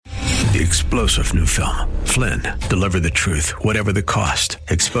The explosive new film, Flynn, deliver the truth, whatever the cost,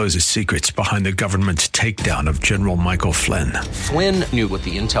 exposes secrets behind the government's takedown of General Michael Flynn. Flynn knew what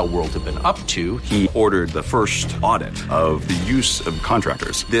the intel world had been up to. He ordered the first audit of the use of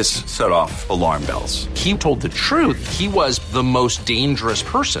contractors. This set off alarm bells. He told the truth. He was the most dangerous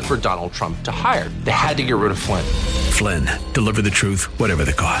person for Donald Trump to hire. They had to get rid of Flynn. Flynn, deliver the truth, whatever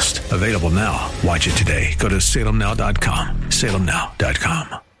the cost. Available now. Watch it today. Go to salemnow.com.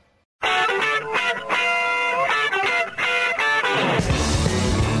 salemnow.com.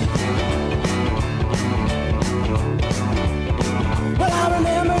 Well, I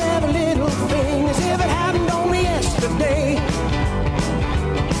remember every little thing as if it happened only yesterday.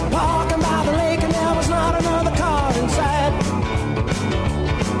 Walking by the lake and there was not another car inside.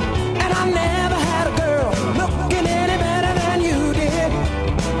 And I never had a girl looking any better than you did.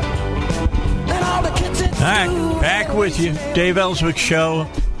 And all the kids at All right, back with you. Dave Elswick Show.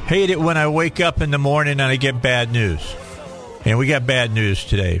 Hate it when I wake up in the morning and I get bad news. And we got bad news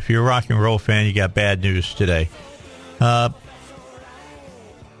today. If you're a rock and roll fan, you got bad news today. We're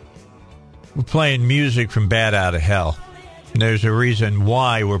playing music from Bat Out of Hell. And there's a reason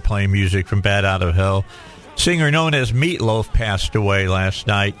why we're playing music from Bat Out of Hell. Singer known as Meatloaf passed away last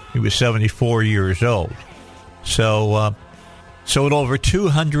night. He was 74 years old. So, sold over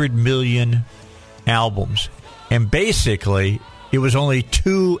 200 million albums. And basically, it was only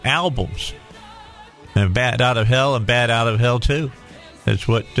 2 albums. And Bat Out of Hell and Bat Out of Hell 2. That's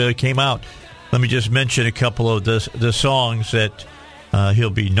what came out. Let me just mention a couple of the songs that he'll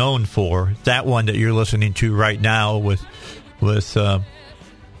be known for. That one that you're listening to right now was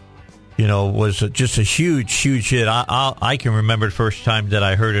just a huge hit. I can remember the first time that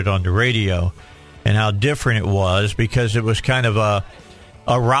I heard it on the radio and how different it was, because it was kind of a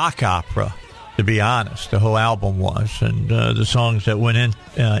rock opera, to be honest. The whole album was, and the songs that went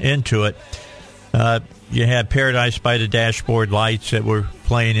into it. You had Paradise by the Dashboard Lights that were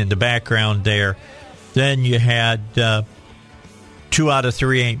playing in the background there. Then you had 2 Out of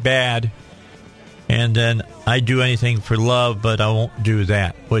 3 Ain't Bad. And then I'd Do Anything for Love, But I Won't Do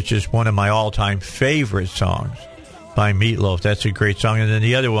That, which is one of my all-time favorite songs by Meatloaf. That's a great song. And then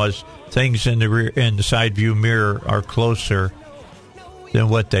the other was Things in the Side View Mirror Are Closer Than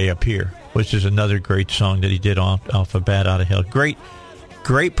What They Appear, which is another great song that he did off of Bat Out of Hell.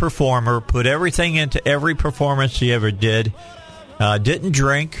 Great performer, put everything into every performance he ever did. Didn't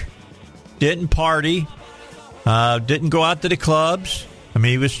drink, didn't party, didn't go out to the clubs. I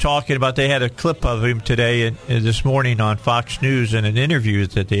mean, he was talking about, they had a clip of him today and this morning on Fox News in an interview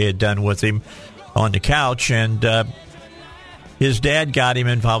that they had done with him on the couch, and his dad got him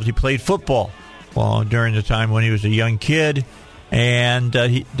involved. He played football during the time when he was a young kid, and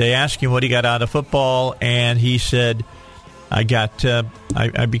they asked him what he got out of football, and he said, I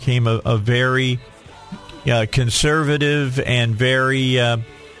became a very conservative and very,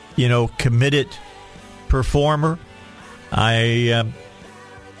 committed performer. I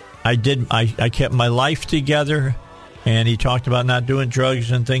kept my life together, and he talked about not doing drugs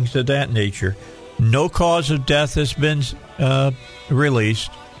and things of that nature. No cause of death has been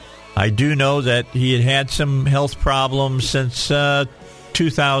released. I do know that he had some health problems since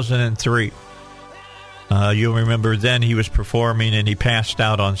 2003. You'll remember then he was performing and he passed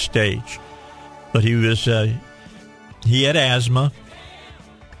out on stage. But he had asthma.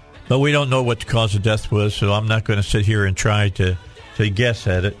 But we don't know what the cause of death was, so I'm not going to sit here and try to guess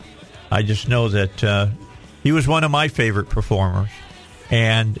at it. I just know that he was one of my favorite performers.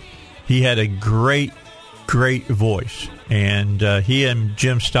 And he had a great voice. And he and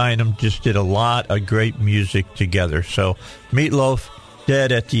Jim Steinman just did a lot of great music together. So Meatloaf,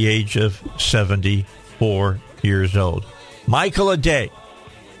 dead at the age of 74 years old. Michael Aday,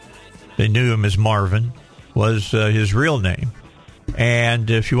 they knew him as Marvin, was his real name. And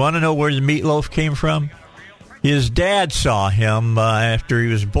if you want to know where the Meatloaf came from, his dad saw him after he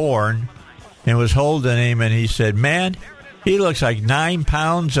was born and was holding him, and he said, "Man, he looks like 9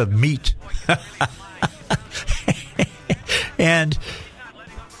 pounds of meat." And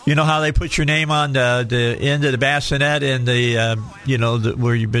you know how they put your name on the end of the bassinet and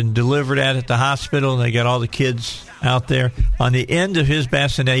where you've been delivered at the hospital, and they got all the kids out there. On the end of his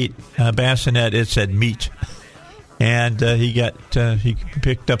bassinet, it said meat. And he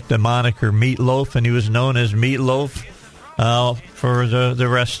picked up the moniker Meatloaf, and he was known as Meatloaf for the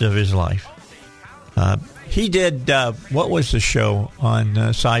rest of his life. He did, what was the show on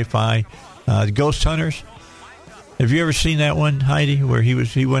Sci-Fi? Ghost Hunters. Have you ever seen that one, Heidi, where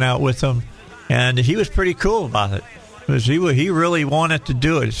he went out with them? And he was pretty cool about it. because he really wanted to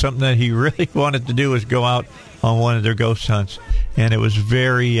do it. Something that he really wanted to do was go out on one of their ghost hunts, and it was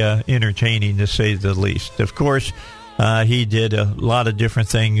very entertaining, to say the least. Of course, he did a lot of different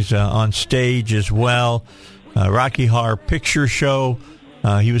things on stage as well. Rocky Horror Picture Show.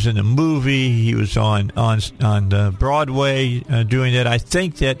 He was in a movie. He was on Broadway doing it. I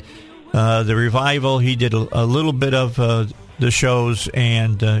think that the revival, he did a little bit of the shows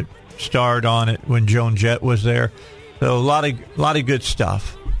and starred on it when Joan Jett was there. So a lot of good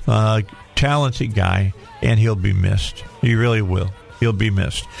stuff. Talented guy, and he'll be missed. He really will. He'll be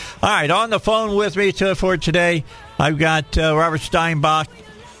missed. All right, on the phone with me for today, I've got Robert Steinbach.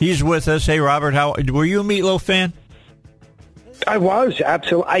 He's with us. Hey, Robert, were you a Meatloaf fan? I was,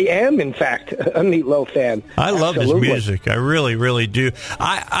 absolutely. I am, in fact, a Meatloaf fan. I love his music. I really, really do.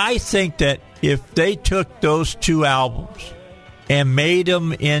 I think that if they took those two albums and made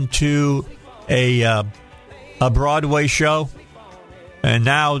them into a Broadway show, and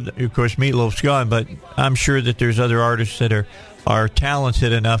now, of course, Meatloaf's gone, but I'm sure that there's other artists that are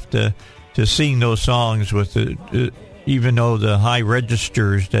talented enough to sing those songs with even though the high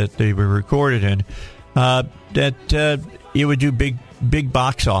registers that they were recorded in, that it would do big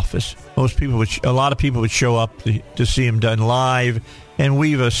box office. A lot of people would show up to see him done live and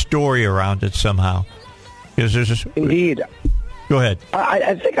weave a story around it somehow. Because there's Indeed. Go ahead.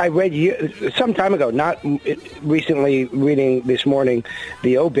 I think I read some time ago, not recently, reading this morning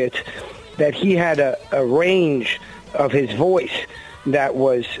the obit, that he had a range of his voice that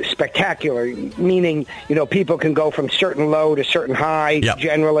was spectacular, meaning, people can go from certain low to certain high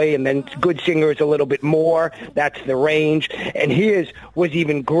generally, and then good singers a little bit more. That's the range. And his was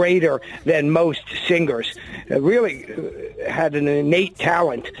even greater than most singers. Really had an innate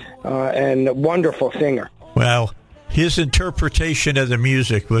talent and a wonderful singer. Well, his interpretation of the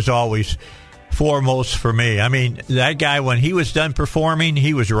music was always foremost for me. I mean, that guy, when he was done performing,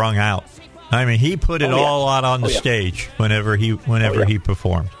 he was wrung out. I mean, he put it all out on the stage whenever he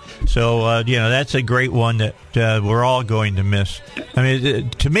performed. So, that's a great one that we're all going to miss. I mean,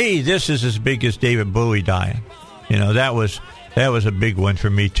 to me, this is as big as David Bowie dying. That was a big one for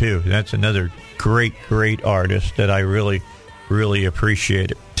me, too. That's another great artist that I really, really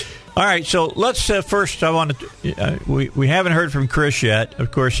appreciated. All right, so let's first, I want to, we haven't heard from Chris yet.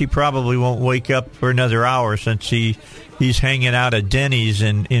 Of course, he probably won't wake up for another hour since he's hanging out at Denny's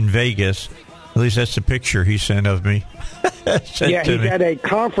in Vegas. At least that's the picture he sent of me. He's at a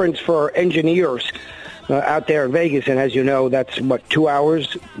conference for engineers out there in Vegas, and as you know, that's 2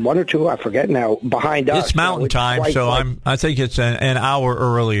 hours, 1 or 2, I forget now, behind us. It's Mountain Time, so I think it's an hour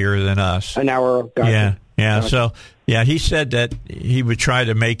earlier than us. An hour, gotcha. Yeah. Gotcha. So he said that he would try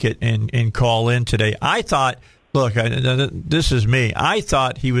to make it and call in today. I thought, look, this is me. I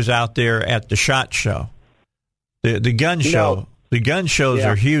thought he was out there at the SHOT Show, the gun show. No. The gun shows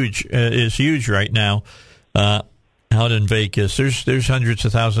are huge. Is huge right now out in Vegas. There's hundreds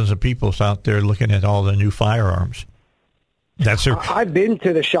of thousands of people out there looking at all the new firearms. I've been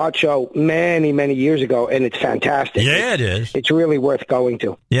to the SHOT Show many, many years ago, and it's fantastic. Yeah, it is. It's really worth going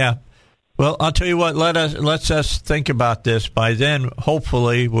to. Yeah. Well, I'll tell you what. Let's us think about this. By then,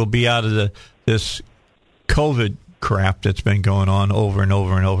 hopefully, we'll be out of this COVID crap that's been going on over and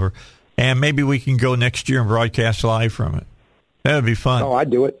over and over, and maybe we can go next year and broadcast live from it. That would be fun. Oh, I'd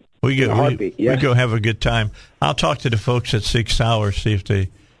do it. We go have a good time. I'll talk to the folks at 6 Hours, see if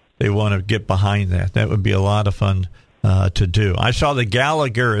they want to get behind that. That would be a lot of fun to do. I saw the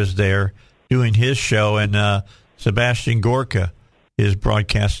Gallagher is there doing his show, and Sebastian Gorka is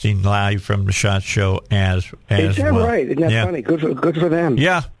broadcasting live from the SHOT Show as Is that well. right? Isn't that funny? Good for them.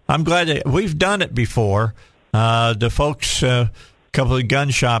 Yeah, I'm glad that we've done it before. The folks, a couple of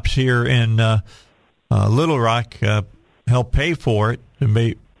gun shops here in Little Rock helped pay for it and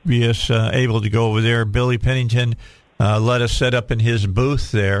be us able to go over there. Billy Pennington let us set up in his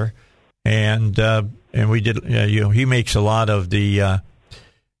booth there, and we did. He makes a lot of the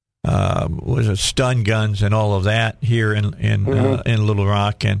stun guns and all of that here in Little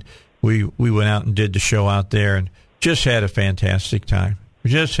Rock, and we went out and did the show out there and just had a fantastic time.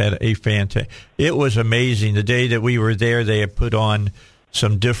 We just had it was amazing. The day that we were there, they had put on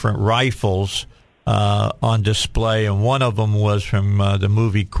some different rifles on display, and one of them was from the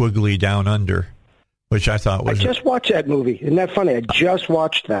movie Quigley Down Under, which I thought was... I just watched that movie. Isn't that funny? I just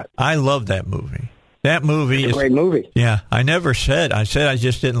watched that. I love that movie. That movie is a great movie. Yeah, I said I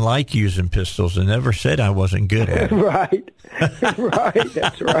just didn't like using pistols. I never said I wasn't good at it. Right.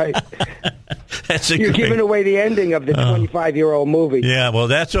 That's right. You're giving away the ending of the 25-year-old movie. Yeah, well,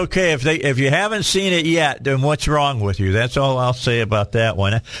 that's okay. If you haven't seen it yet, then what's wrong with you? That's all I'll say about that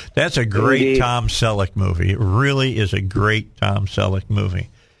one. That's a great Indeed. Tom Selleck movie. It really is a great Tom Selleck movie.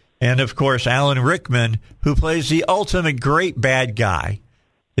 And, of course, Alan Rickman, who plays the ultimate great bad guy,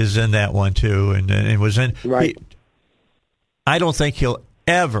 is in that one too, and was in. Right. I don't think he'll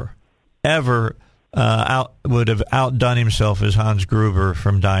ever would have outdone himself as Hans Gruber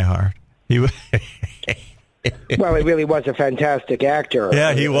from Die Hard. Well, he really was a fantastic actor.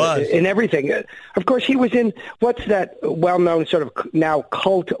 Yeah, he was in everything. Of course, he was in what's that well-known sort of now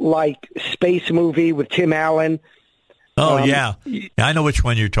cult-like space movie with Tim Allen. Oh yeah, I know which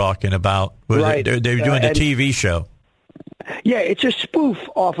one you're talking about. Right. They were doing the TV show. Yeah, it's a spoof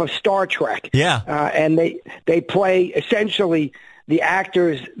off of Star Trek. Yeah. And they play essentially the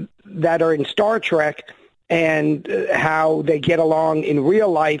actors that are in Star Trek and how they get along in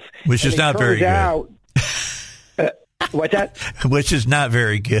real life. Which is not very good. What's that? Which is not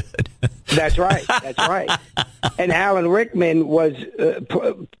very good. That's right. And Alan Rickman was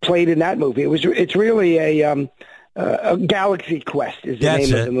played in that movie. It's really a Galaxy Quest is the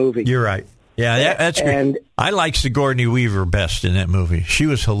name of the movie. You're right. Yeah, that's great. And I like Sigourney Weaver best in that movie. She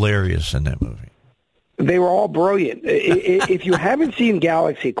was hilarious in that movie. They were all brilliant. If you haven't seen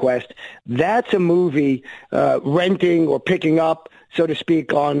Galaxy Quest, that's a movie renting or picking up, so to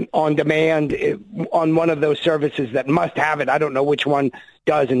speak, on demand on one of those services that must have it. I don't know which one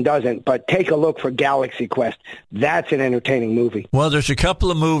does and doesn't, but take a look for Galaxy Quest. That's an entertaining movie. Well, there's a couple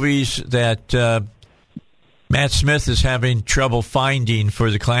of movies that Matt Smith is having trouble finding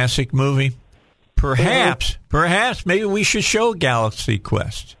for the classic movie. Perhaps maybe we should show Galaxy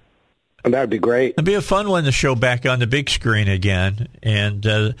Quest. That would be great. It'd be a fun one to show back on the big screen again, and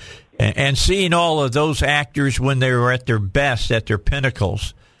seeing all of those actors when they were at their best, at their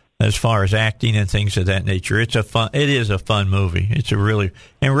pinnacles, as far as acting and things of that nature. It is a fun movie.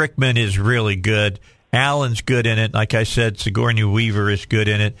 And Rickman is really good. Alan's good in it. Like I said, Sigourney Weaver is good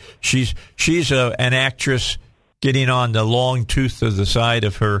in it. She's an actress getting on the long tooth of the side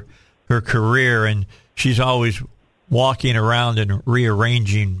of her career, and she's always walking around and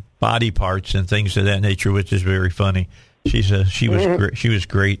rearranging body parts and things of that nature, which is very funny. She was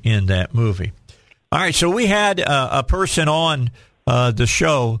great in that movie. All right, so we had a person on the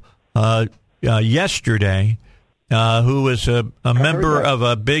show yesterday who was a member of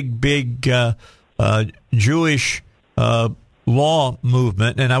a big Jewish law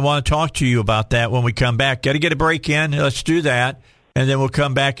movement, and I want to talk to you about that when we come back. Got to get a break in. Let's do that. And then we'll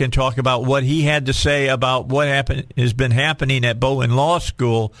come back and talk about what he had to say about what has been happening at Bowen Law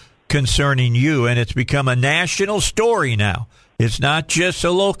School concerning you. And it's become a national story now. It's not just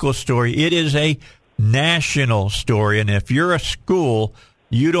a local story. It is a national story. And if you're a school,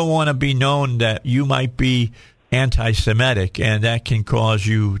 you don't want to be known that you might be anti-Semitic, and that can cause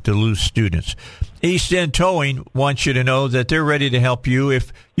you to lose students. East End Towing wants you to know that they're ready to help you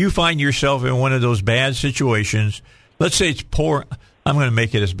if you find yourself in one of those bad situations. Let's say it's pouring. I'm going to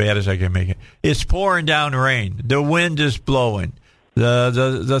make it as bad as I can make it. It's pouring down rain. The wind is blowing.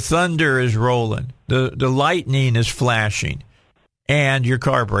 The thunder is rolling. The lightning is flashing. And your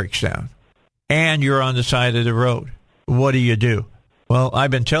car breaks down. And you're on the side of the road. What do? Well,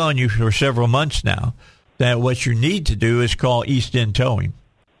 I've been telling you for several months now that what you need to do is call East End Towing.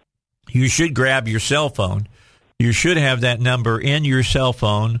 You should grab your cell phone. You should have that number in your cell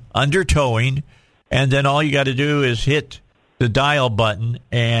phone under towing. And then all you got to do is hit the dial button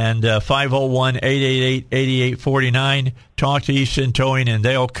and 501-888-8849. Talk to Easton Towing, and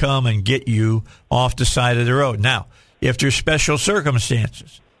they'll come and get you off the side of the road. Now, if there's special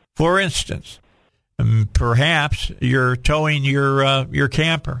circumstances, for instance, perhaps you're towing your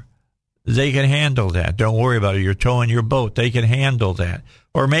camper, they can handle that. Don't worry about it. You're towing your boat, they can handle that.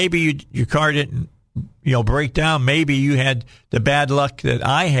 Or maybe your car didn't break down. Maybe you had the bad luck that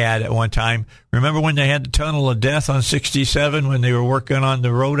I had at one time. Remember when they had the tunnel of death on 67 when they were working on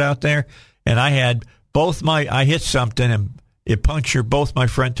the road out there? And I had I hit something and it punctured both my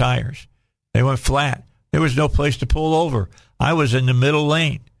front tires. They went flat. There was no place to pull over. I was in the middle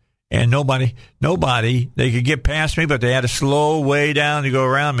lane and nobody, they could get past me, but they had to slow way down to go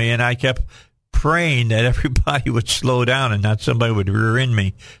around me. And I kept praying that everybody would slow down and not somebody would rear end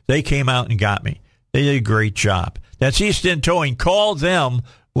me. They came out and got me. They did a great job. That's East End Towing. Call them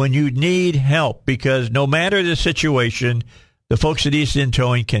when you need help, because no matter the situation, the folks at East End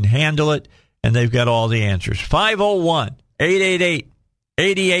Towing can handle it, and they've got all the answers.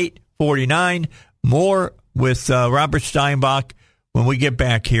 501-888-8849 More with Robert Steinbach when we get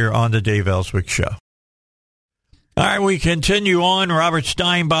back here on the Dave Elswick Show. All right, we continue on. Robert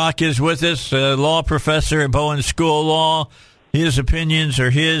Steinbach is with us, a law professor at Bowen School of Law. His opinions are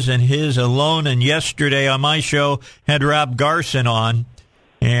his and his alone. And yesterday on my show, had Rob Garson on,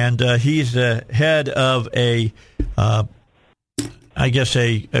 and he's the head of a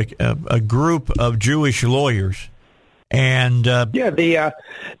group of Jewish lawyers. And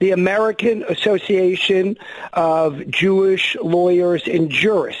the American Association of Jewish Lawyers and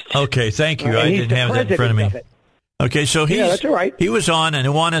Jurists. Okay, thank you. I didn't have that in front of me. Okay, so that's all right. He was on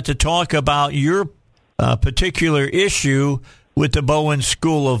and wanted to talk about your particular issue with the Bowen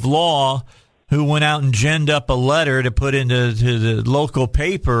School of Law, who went out and ginned up a letter to put into the local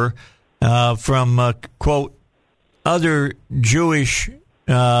paper from, quote, other Jewish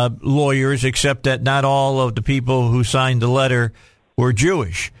lawyers, except that not all of the people who signed the letter were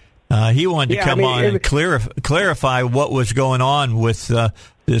Jewish. He wanted to come on and clarify what was going on with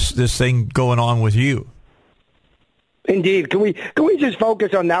this thing going on with you. Indeed. Can we just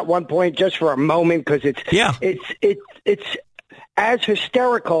focus on that one point just for a moment, because it's as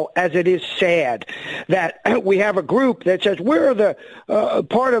hysterical as it is sad that we have a group that says we're the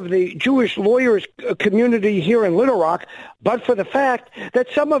part of the Jewish lawyers community here in Little Rock, but for the fact that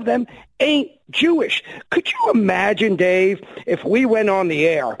some of them ain't Jewish. Could you imagine, Dave, if we went on the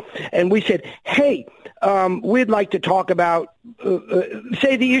air and we said, hey, we'd like to talk about,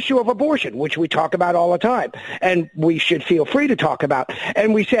 say, the issue of abortion, which we talk about all the time, and we should feel free to talk about.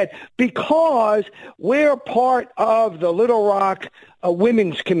 And we said, because we're part of the Little Rock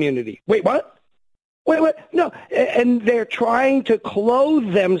women's community. Wait, what? Wait, no. And they're trying to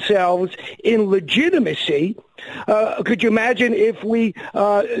clothe themselves in legitimacy. Could you imagine if we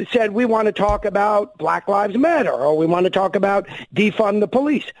said we want to talk about Black Lives Matter, or we want to talk about defund the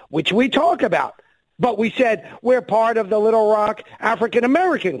police, which we talk about, but we said we're part of the Little Rock African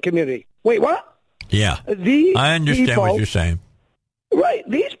American community. Wait, what? Yeah, I understand what you're saying. Right.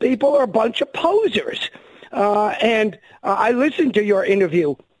 These people are a bunch of posers. And I listened to your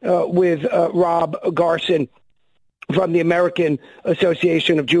interview with Rob Garson from the American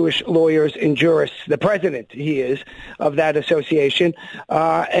Association of Jewish Lawyers and Jurists, the president, he is, of that association.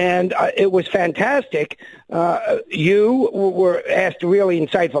 And it was fantastic. You were asked really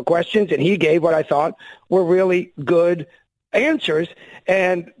insightful questions, and he gave what I thought were really good answers.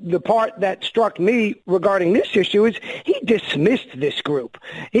 And the part that struck me regarding this issue is he dismissed this group.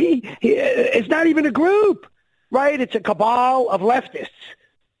 It's not even a group, right? It's a cabal of leftists.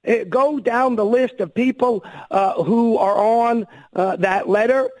 Go down the list of people who are on that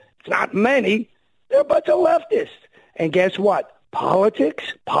letter. It's not many. They're a bunch of leftists. And guess what? Politics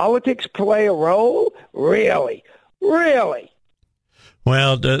play a role? Really?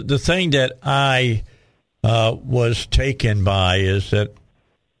 Well, the thing that I was taken by is that,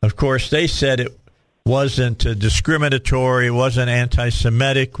 of course, they said it wasn't discriminatory, it wasn't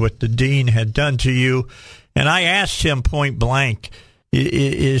anti-Semitic, what the dean had done to you. And I asked him point blank,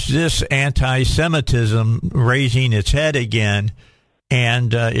 is this anti-Semitism raising its head again?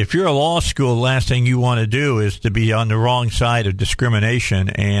 And if you're a law school, the last thing you want to do is to be on the wrong side of discrimination.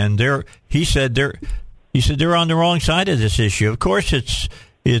 And he said they're on the wrong side of this issue. Of course,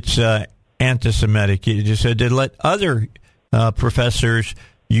 it's anti-Semitic. He just said they let other professors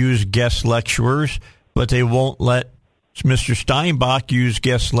use guest lecturers, but they won't let Mr. Steinbach use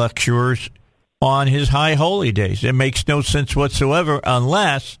guest lecturers on his high holy days. It makes no sense whatsoever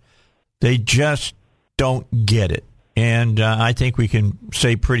unless they just don't get it. And I think we can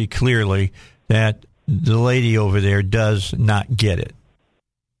say pretty clearly that the lady over there does not get it.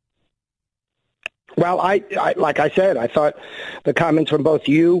 Well, I like I said, I thought the comments from both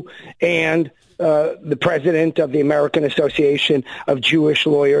you and the president of the American Association of Jewish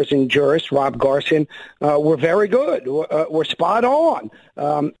Lawyers and Jurists, Rob Garson, were very good, were spot on.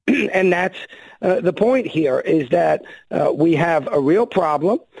 And that's the point here, is that we have a real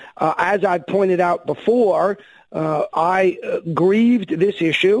problem. As I pointed out before, I grieved this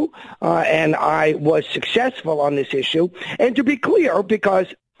issue, and I was successful on this issue. And to be clear,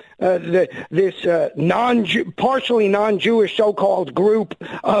 because this partially non-Jewish so-called group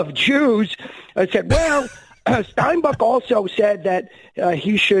of Jews said, well, Steinbach also said that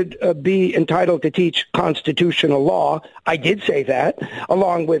he should be entitled to teach constitutional law. I did say that,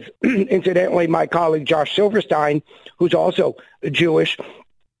 along with, incidentally, my colleague Josh Silverstein, who's also Jewish.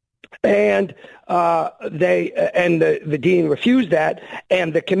 And the dean refused that,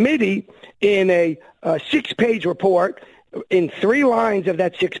 and the committee, in a 6-page report, in 3 lines of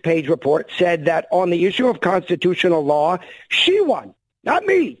that 6-page report, said that on the issue of constitutional law, she won, not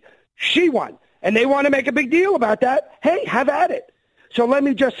me. She won. and they want to make a big deal about that, hey, have at it. So let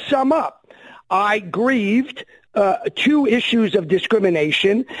me just sum up. I grieved 2 issues of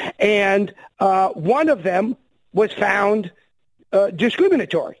discrimination, and one of them was found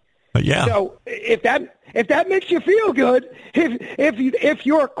discriminatory. Yeah. So if that makes you feel good, if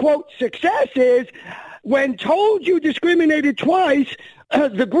your quote success is when told you discriminated twice,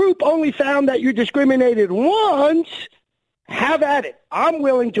 the group only found that you discriminated once, have at it. I'm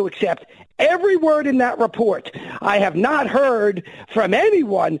willing to accept every word in that report. I have not heard from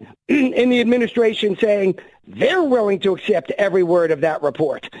anyone in the administration saying they're willing to accept every word of that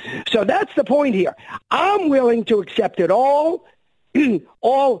report. So that's the point here. I'm willing to accept it all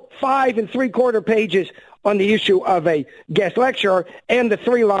 5 3/4 pages on the issue of a guest lecturer and the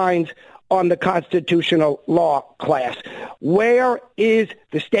 3 lines on the constitutional law class. Where is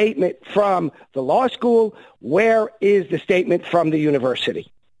the statement from the law school? Where is the statement from the university?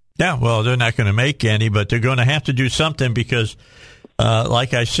 Yeah, well, they're not going to make any, but they're going to have to do something because,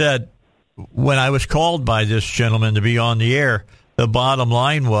 like I said, when I was called by this gentleman to be on the air, the bottom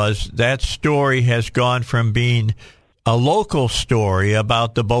line was that story has gone from being a local story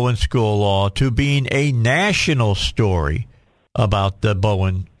about the Bowen School of Law to being a national story about the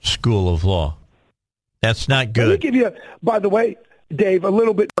Bowen School of Law. That's not good. Let me give you, by the way, Dave, a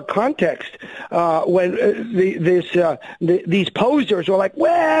little bit more context. When these posers were like,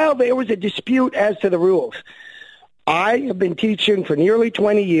 well, there was a dispute as to the rules. I have been teaching for nearly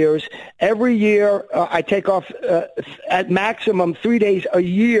 20 years. Every year, I take off at maximum 3 days a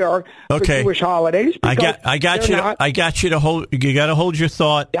year for Jewish holidays. I got you to hold. You got to hold your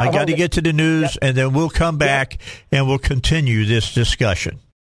thought. Yeah, I got to get to the news, and then we'll come back and we'll continue this discussion.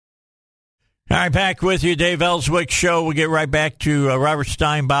 All right, back with you, Dave Elswick Show. We'll get right back to Robert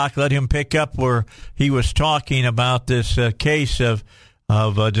Steinbach. Let him pick up where he was talking about this case of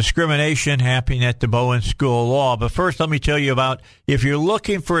discrimination happening at the Bowen School of Law. But first, let me tell you about if you're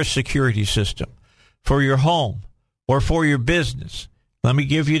looking for a security system for your home or for your business, let me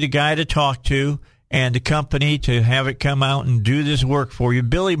give you the guy to talk to and the company to have it come out and do this work for you.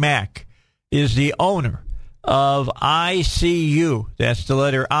 Billy Mack is the owner of ICU. That's the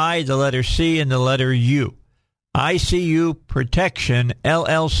letter I, the letter C, and the letter U. ICU Protection,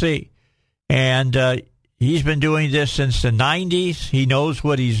 LLC. And he's been doing this since the 90s. He knows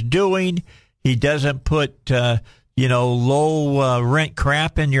what he's doing. He doesn't put, low rent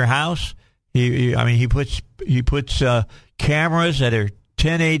crap in your house. He puts cameras that are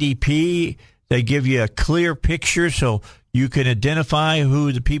 1080p. They give you a clear picture so you can identify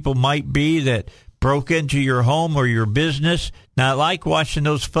who the people might be that broke into your home or your business. Not like watching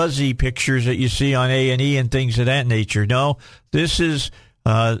those fuzzy pictures that you see on A&E and things of that nature. No, this is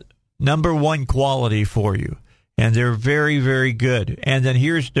number one quality for you, and they're very, very good. And then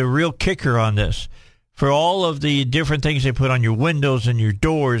here's the real kicker on this. For all of the different things they put on your windows and your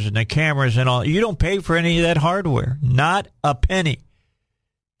doors and the cameras and all, you don't pay for any of that hardware, not a penny.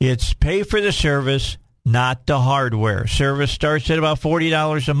 It's pay for the service, not the hardware. Service starts at about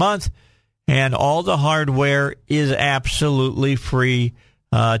 $40 a month, and all the hardware is absolutely free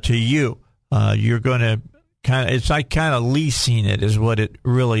to you. You're going to it's like kind of leasing it is what it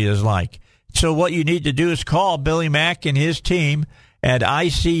really is like. So what you need to do is call Billy Mack and his team at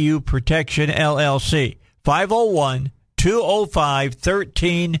ICU Protection, LLC,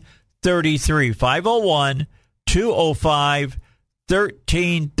 501-205-1333,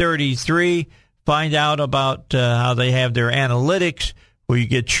 501-205-1333. Find out about how they have their analytics where you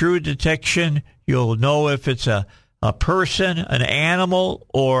get true detection. You'll know if it's a person, an animal,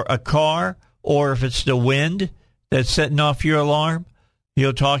 or a car, or if it's the wind that's setting off your alarm.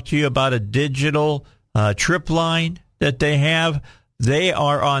 He'll talk to you about a digital trip line that they have. They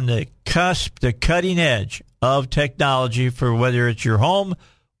are on the cusp, the cutting edge of technology for whether it's your home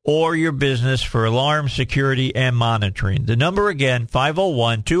or your business for alarm security and monitoring. The number again,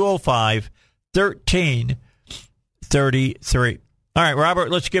 501-205-1333. All right, Robert,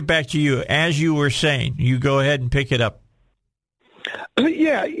 let's get back to you. As you were saying, you go ahead and pick it up.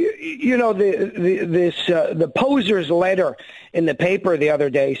 Yeah, the poser's letter in the paper the other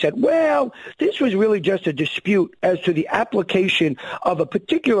day said, well, this was really just a dispute as to the application of a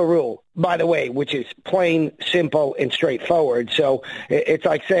particular rule, by the way, which is plain, simple, and straightforward. So it's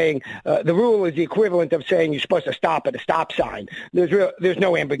like saying the rule is the equivalent of saying you're supposed to stop at a stop sign. There's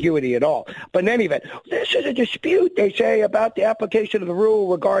no ambiguity at all. But in any event, this is a dispute, they say, about the application of the rule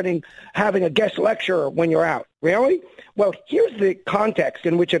regarding having a guest lecturer when you're out. Really? Well, here's the context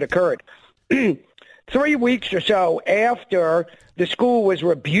in which it occurred. 3 weeks or so after the school was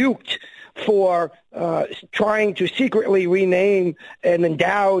rebuked for trying to secretly rename an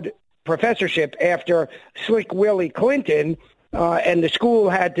endowed professorship after Slick Willie Clinton, and the school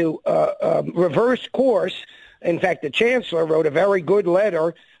had to reverse course. In fact, the chancellor wrote a very good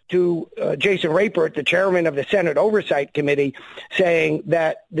letter to Jason Rapert, the chairman of the Senate Oversight Committee, saying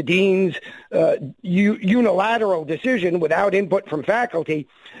that the dean's unilateral decision without input from faculty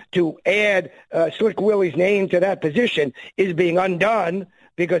to add Slick Willie's name to that position is being undone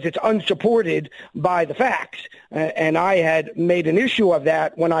because it's unsupported by the facts. And I had made an issue of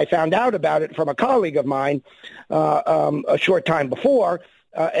that when I found out about it from a colleague of mine a short time before,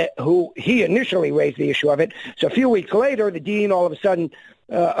 who he initially raised the issue of it. So a few weeks later, the dean all of a sudden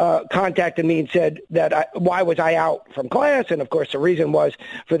contacted me and said that why was I out from class? And, of course, the reason was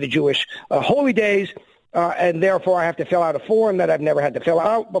for the Jewish holy days, and therefore I have to fill out a form that I've never had to fill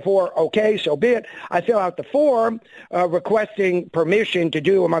out before. Okay, so be it. I fill out the form requesting permission to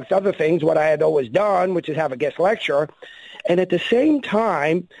do, amongst other things, what I had always done, which is have a guest lecture. And at the same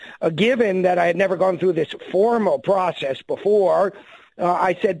time, given that I had never gone through this formal process before,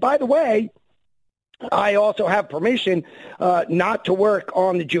 I said, by the way, I also have permission not to work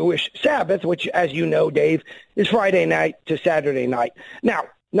on the Jewish Sabbath, which, as you know, Dave, is Friday night to Saturday night. Now,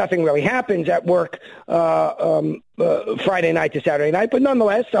 nothing really happens at work Friday night to Saturday night, but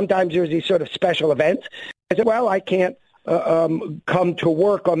nonetheless, sometimes there's these sort of special events. I said, well, I can't come to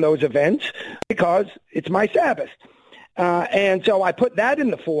work on those events because it's my Sabbath. And so I put that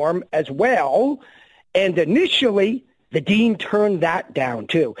in the form as well, and initially the dean turned that down,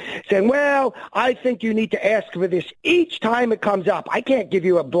 too, saying, well, I think you need to ask for this each time it comes up. I can't give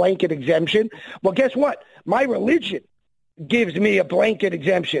you a blanket exemption. Well, guess what? My religion gives me a blanket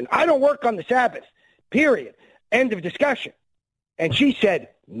exemption. I don't work on the Sabbath, period. End of discussion. And she said,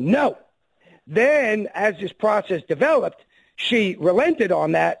 no. Then, as this process developed, she relented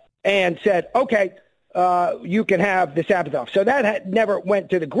on that and said, okay, you can have the Sabbath off. So that never went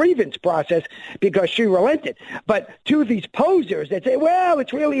to the grievance process because she relented. But to these posers that say, well,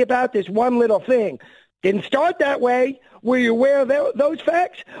 it's really about this one little thing. Didn't start that way. Were you aware of those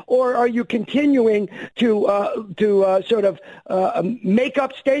facts? Or are you continuing to sort of make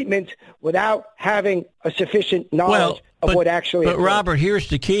up statements without having a sufficient knowledge of what actually But, occurred? Robert, here's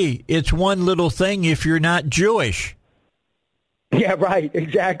the key. It's one little thing if you're not Jewish. Yeah, right.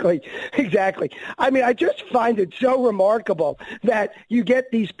 Exactly. I mean, I just find it so remarkable that you get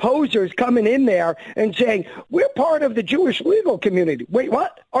these posers coming in there and saying, we're part of the Jewish legal community. Wait,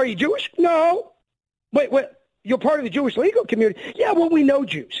 what? Are you Jewish? No. Wait, you're part of the Jewish legal community? Yeah, well, we know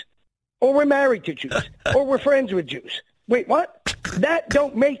Jews, or we're married to Jews, or we're friends with Jews. Wait, what? That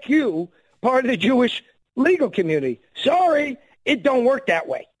don't make you part of the Jewish legal community. Sorry, it don't work that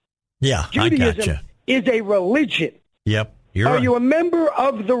way. Yeah, Judaism I gotcha. is a religion. Yep. Are you a member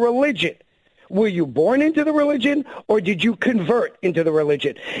of the religion? Were you born into the religion, or did you convert into the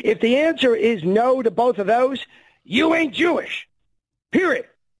religion? If the answer is no to both of those, you ain't Jewish. Period.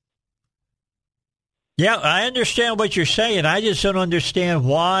 Yeah, I understand what you're saying. I just don't understand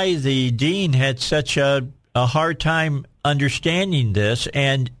why the dean had such a hard time understanding this,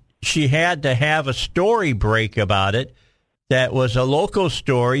 and she had to have a story break about it that was a local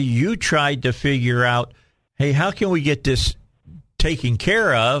story. You tried to figure out, hey, how can we get this taken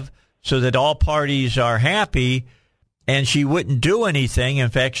care of so that all parties are happy, and she wouldn't do anything. In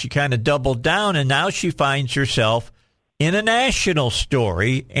fact, she kind of doubled down, and now she finds herself in a national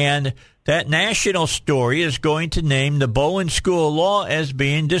story, and that national story is going to name the Bowen School of Law as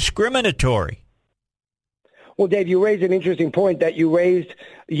being discriminatory. Well, Dave, you raised an interesting point that you raised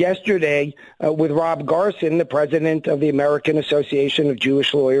yesterday with Rob Garson, the president of the American Association of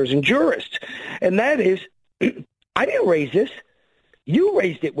Jewish Lawyers and Jurists. And that is, I didn't raise this. You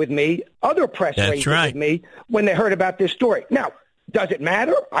raised it with me. Other press raised it with me when they heard about this story. Now, does it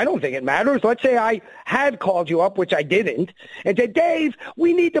matter? I don't think it matters. Let's say I had called you up, which I didn't, and said, Dave,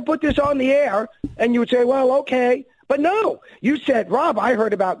 we need to put this on the air. And you would say, well, okay. But no, you said, Rob, I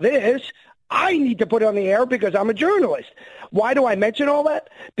heard about this. I need to put it on the air because I'm a journalist. Why do I mention all that?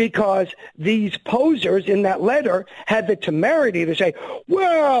 Because these posers in that letter had the temerity to say,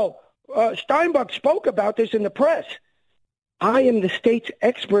 well, Steinbuch spoke about this in the press. I am the state's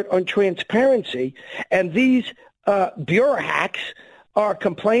expert on transparency, and these bureau hacks are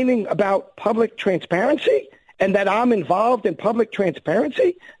complaining about public transparency and that I'm involved in public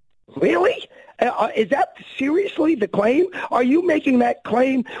transparency? Really? Is that seriously the claim? Are you making that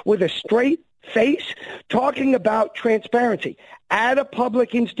claim with a straight face, talking about transparency at a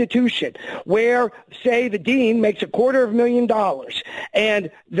public institution where, say, the dean makes $250,000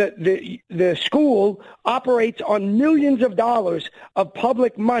 and the school operates on millions of dollars of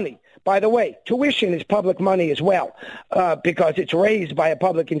public money, By the way, tuition is public money as well, because it's raised by a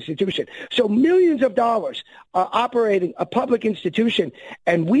public institution. So millions of dollars operating a public institution,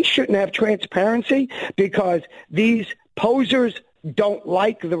 and we shouldn't have transparency because these posers don't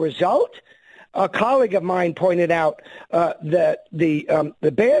like the result. A colleague of mine pointed out that the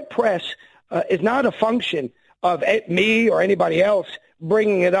bad press is not a function of me or anybody else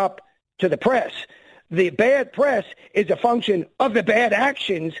bringing it up to the press. The bad press is a function of the bad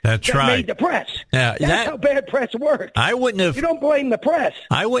actions that made the press. That's how bad press works. I wouldn't have. You don't blame the press.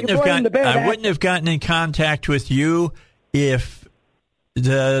 I wouldn't have gotten in contact with you if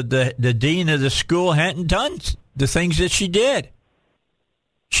the dean of the school hadn't done the things that she did.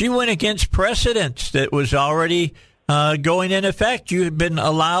 She went against precedents that was already going in effect. You had been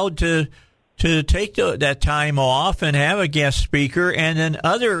allowed to take that time off and have a guest speaker, and then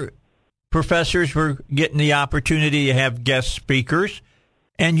other professors were getting the opportunity to have guest speakers,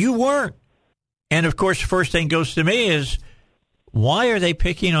 and you weren't. And, of course, the first thing goes to me is, why are they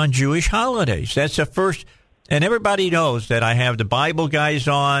picking on Jewish holidays? That's the first. And everybody knows that I have the Bible guys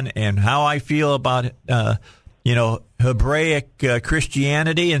on and how I feel about, Hebraic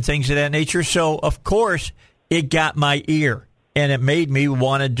Christianity and things of that nature. So, of course, it got my ear, and it made me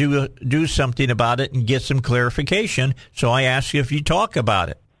want to do something about it and get some clarification. So I asked you if you talk about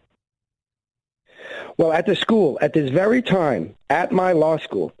it. Well, at the school, at this very time, at my law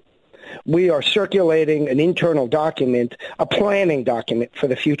school, we are circulating an internal document, a planning document for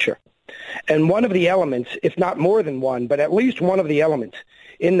the future. And one of the elements, if not more than one, but at least one of the elements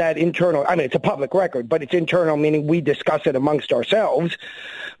in that internal, I mean, it's a public record, but it's internal, meaning we discuss it amongst ourselves,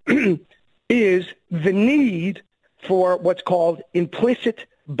 is the need for what's called implicit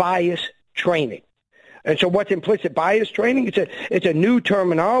bias training. And so what's implicit bias training? It's a new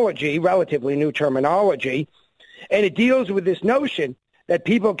terminology, relatively new terminology, and it deals with this notion that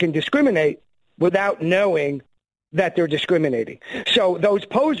people can discriminate without knowing that they're discriminating. So those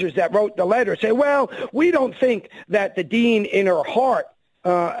posers that wrote the letter say, well, we don't think that the dean in her heart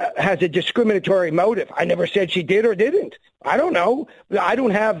has a discriminatory motive. I never said she did or didn't. I don't know. I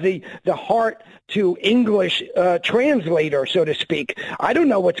don't have the heart to English translator, so to speak. I don't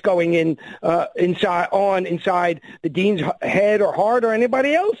know what's going inside the dean's head or heart or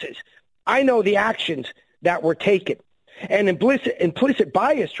anybody else's. I know the actions that were taken. And implicit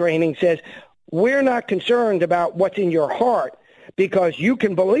bias training says we're not concerned about what's in your heart because you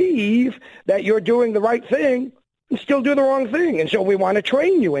can believe that you're doing the right thing and still do the wrong thing. And so we want to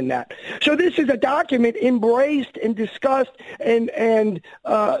train you in that. So this is a document embraced and discussed and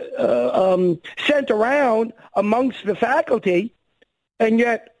sent around amongst the faculty. And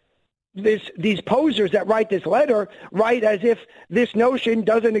yet these posers that write this letter write as if this notion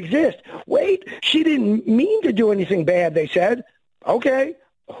doesn't exist. Wait, she didn't mean to do anything bad, they said. Okay,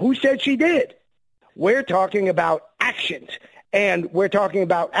 who said she did? We're talking about actions. And we're talking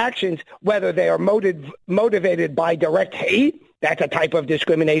about actions, whether they are motivated by direct hate, that's a type of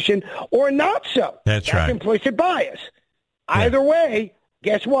discrimination, or not so. That's right. Implicit bias. Yeah. Either way,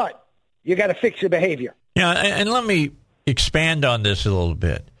 guess what? You got to fix the behavior. Yeah, and let me expand on this a little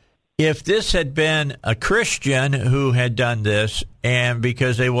bit. If this had been a Christian who had done this, and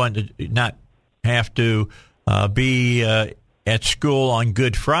because they wanted to not have to be at school on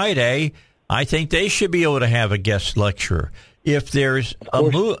Good Friday, I think they should be able to have a guest lecturer. If there's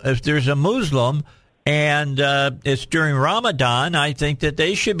a Muslim and it's during Ramadan, I think that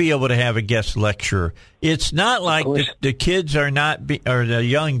they should be able to have a guest lecturer. It's not like the kids are not, or the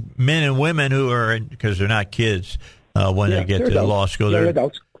young men and women who are, because they're not kids when they get to the law school. They're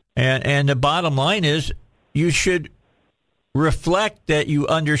adults. And the bottom line is you should reflect that you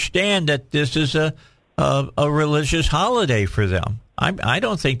understand that this is a religious holiday for them. I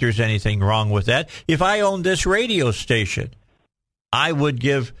don't think there's anything wrong with that. If I owned this radio station, I would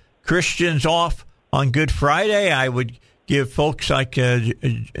give Christians off on Good Friday. I would give folks like the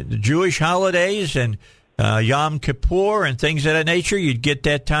Jewish holidays and Yom Kippur and things of that nature. You'd get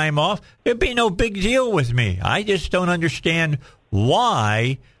that time off. It'd be no big deal with me. I just don't understand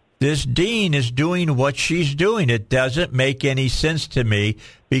why this dean is doing what she's doing. It doesn't make any sense to me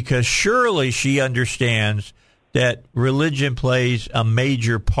because surely she understands that religion plays a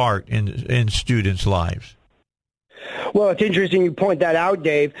major part in students' lives. Well, it's interesting you point that out,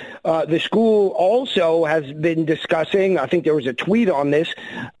 Dave. The school also has been discussing, I think there was a tweet on this,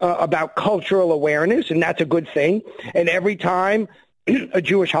 about cultural awareness, and that's a good thing. And every time a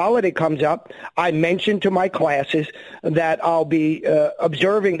Jewish holiday comes up, I mention to my classes that I'll be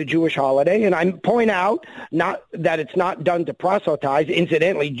observing the Jewish holiday, and I point out not that it's not done to proselytize.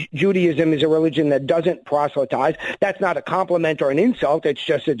 Incidentally, Judaism is a religion that doesn't proselytize. That's not a compliment or an insult. It's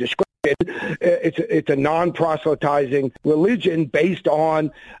just a description. It's a non-proselytizing religion based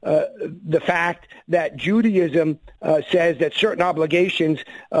on the fact that Judaism says that certain obligations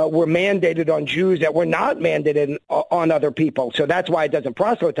were mandated on Jews that were not mandated on other people. So that's why it doesn't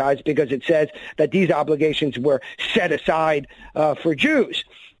proselytize, because it says that these obligations were set aside for Jews.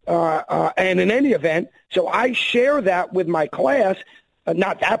 And in any event, so I share that with my class.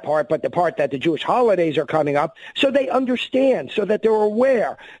 Not that part, but the part that the Jewish holidays are coming up, so they understand, so that they're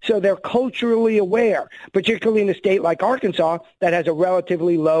aware, so they're culturally aware, particularly in a state like Arkansas that has a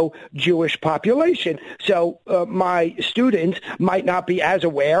relatively low Jewish population. So my students might not be as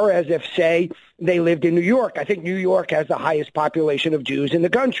aware as if, say, they lived in New York. I think New York has the highest population of Jews in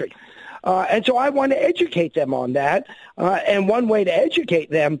the country. And so I want to educate them on that. And one way to educate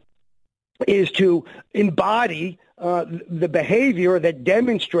them is to embody the behavior that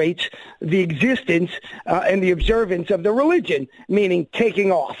demonstrates the existence and the observance of the religion, meaning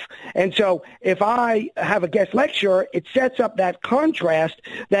taking off. And so if I have a guest lecturer, it sets up that contrast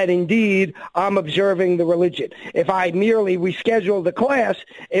that indeed I'm observing the religion. If I merely reschedule the class,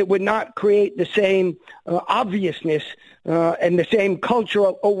 it would not create the same obviousness and the same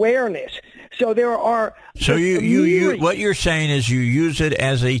cultural awareness. So there are... So you what you're saying is you use it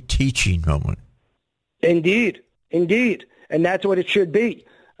as a teaching moment. Indeed. And that's what it should be.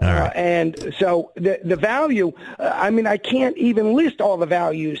 Right. And so the value, I can't even list all the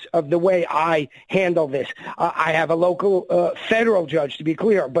values of the way I handle this. I have a local federal judge, to be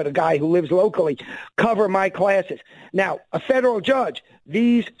clear, but a guy who lives locally, cover my classes. Now, a federal judge,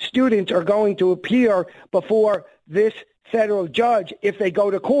 these students are going to appear before this federal judge if they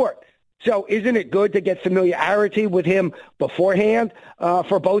go to court. So isn't it good to get familiarity with him beforehand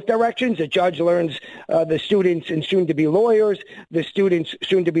for both directions? The judge learns the students and soon-to-be lawyers. The students,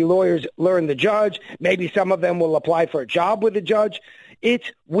 soon-to-be lawyers, learn the judge. Maybe some of them will apply for a job with the judge.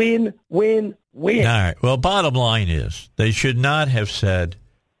 It's win, win, win. All right. Well, bottom line is they should not have said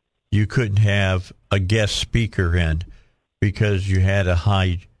you couldn't have a guest speaker in because you had a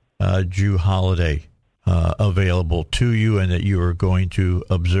high Jew holiday available to you and that you were going to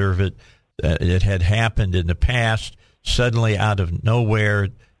observe it. It had happened in the past, suddenly out of nowhere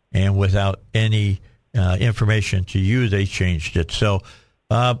and without any information to you, they changed it. So,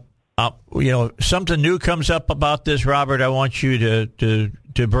 something new comes up about this, Robert. I want you to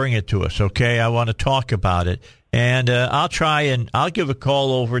bring it to us, okay? I want to talk about it. And I'll give a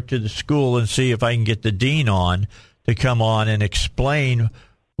call over to the school and see if I can get the dean on to come on and explain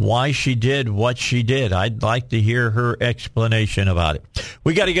why she did what she did. I'd like to hear her explanation about it.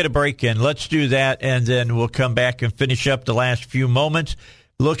 We got to get a break in. Let's do that, and then we'll come back and finish up the last few moments.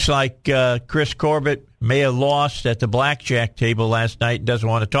 Looks like Chris Corbett may have lost at the blackjack table last night and doesn't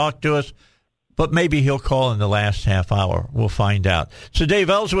want to talk to us, but maybe he'll call in the last half hour. We'll find out. So Dave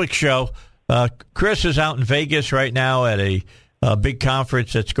Elswick Show. Chris is out in Vegas right now at a big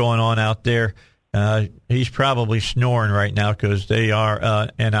conference that's going on out there. He's probably snoring right now because they are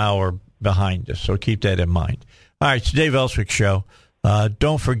an hour behind us, so keep that in mind. All right, it's Dave Elswick Show.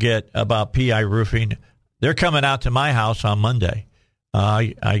 Don't forget about PI Roofing. They're coming out to my house on Monday.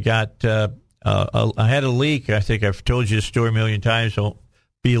 I had a leak. I think I've told you the story a million times. Don't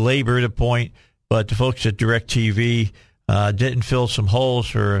belabor the point, but the folks at DirecTV didn't fill some holes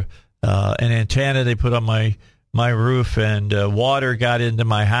for an antenna they put on my roof, and water got into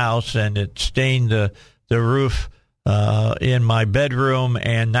my house, and it stained the roof in my bedroom,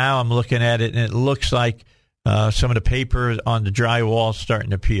 and now I'm looking at it, and it looks like some of the paper on the drywall is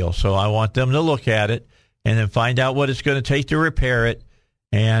starting to peel. So I want them to look at it and then find out what it's going to take to repair it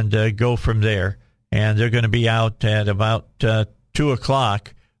and go from there. And they're going to be out at about 2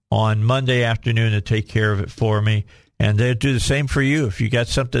 o'clock on Monday afternoon to take care of it for me. And they'll do the same for you. If you got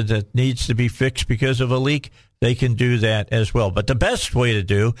something that needs to be fixed because of a leak, they can do that as well. But the best way to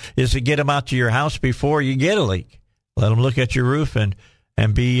do is to get them out to your house before you get a leak. Let them look at your roof and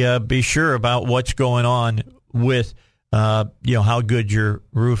be sure about what's going on with how good your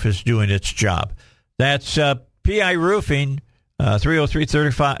roof is doing its job. That's PI Roofing,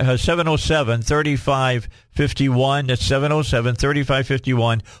 707-3551. That's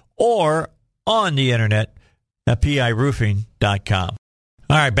 707-3551, or on the internet at piroofing.com.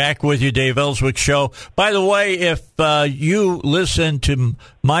 All right, back with you, Dave Elswick Show. By the way, if you listen to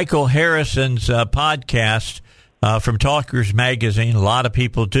Michael Harrison's podcast from Talkers Magazine, a lot of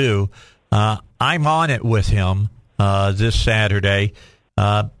people do, I'm on it with him this Saturday.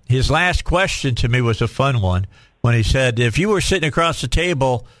 His last question to me was a fun one when he said, if you were sitting across the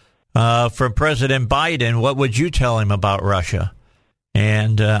table from President Biden, what would you tell him about Russia?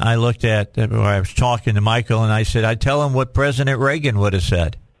 And I looked at, I was talking to Michael, and I said, I'd tell him what President Reagan would have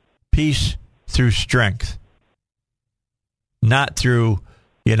said. peace through strength, not through,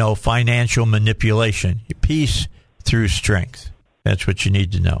 financial manipulation. Peace through strength. That's what you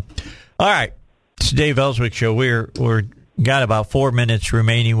need to know. All right. It's the Dave Elswick Show. We're got about 4 minutes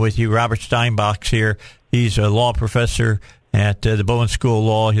remaining with you. Robert Steinbach's here. He's a law professor at the Bowen School of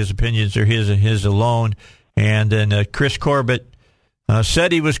Law. His opinions are his and his alone. And then Chris Corbett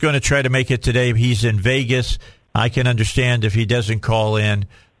said he was going to try to make it today. He's in Vegas. I can understand if he doesn't call in.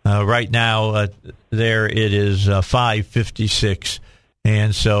 Right now, there it is 5:56.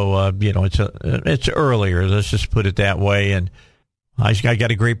 And so, it's earlier. Let's just put it that way. And I got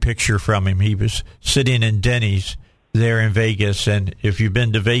a great picture from him. He was sitting in Denny's there in Vegas. And if you've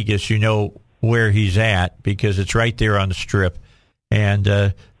been to Vegas, you know where he's at because it's right there on the Strip. And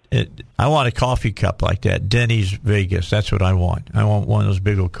I want a coffee cup like that. Denny's Vegas. That's what I want. I want one of those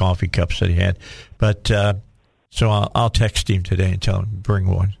big old coffee cups that he had. But so I'll text him today and tell him to bring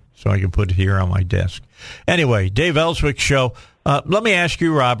one so I can put it here on my desk. Anyway, Dave Elswick Show. Let me ask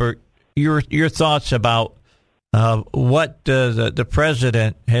you, Robert, your thoughts about what the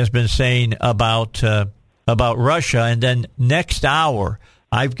president has been saying about Russia. And then next hour,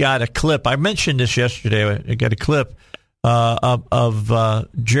 I've got a clip. I mentioned this yesterday. I got a clip of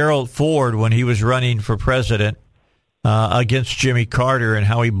Gerald Ford when he was running for president against Jimmy Carter and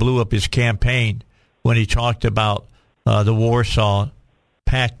how he blew up his campaign when he talked about the Warsaw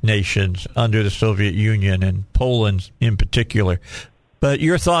Pact nations under the Soviet Union and Poland in particular. But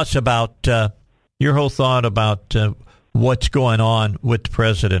your thoughts about your whole thought about what's going on with the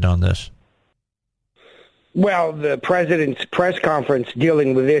president on this? Well, the president's press conference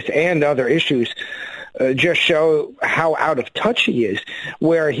dealing with this and other issues just show how out of touch he is,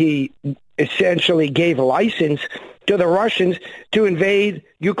 where he essentially gave license to the Russians to invade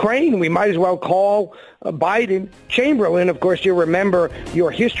Ukraine. We might as well call Biden Chamberlain. Of course, you remember your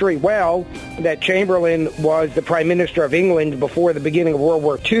history well, that Chamberlain was the Prime Minister of England before the beginning of World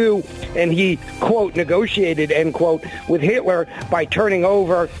War II, and he, quote, negotiated, end quote, with Hitler by turning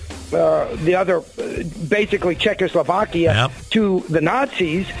over the other, basically Czechoslovakia, to the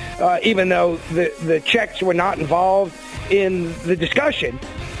Nazis, even though the Czechs were not involved in the discussion.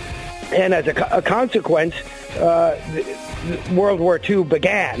 And as a consequence, World War II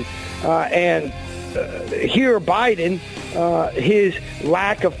began. And here Biden, his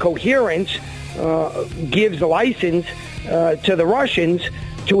lack of coherence gives license to the Russians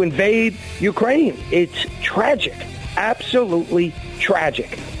to invade Ukraine. It's tragic, absolutely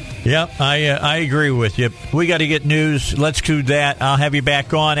tragic. Yeah, I agree with you. We got to get news. Let's do that. I'll have you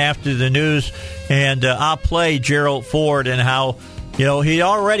back on after the news, and I'll play Gerald Ford and how, he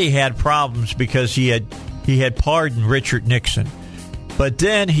already had problems because he had pardoned Richard Nixon. But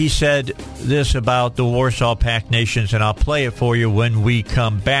then he said this about the Warsaw Pact nations, and I'll play it for you when we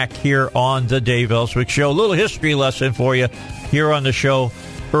come back here on the Dave Elswick Show. A little history lesson for you here on the show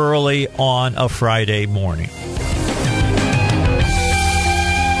early on a Friday morning.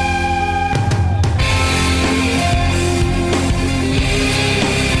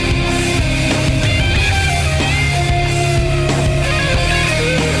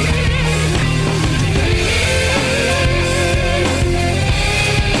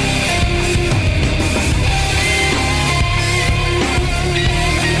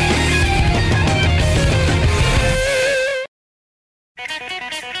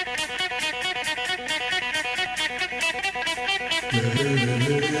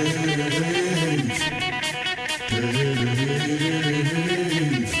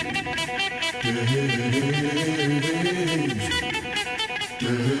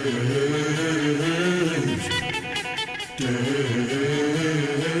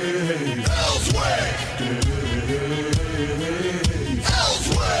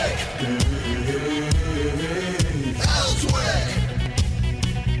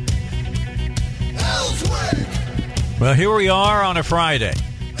 Well, here we are on a Friday.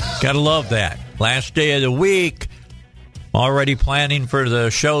 Gotta love that. Last day of the week. Already planning for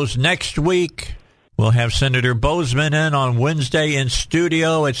the shows next week. We'll have Senator Bozeman in on Wednesday in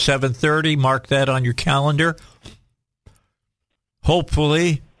studio at 7:30. Mark that on your calendar.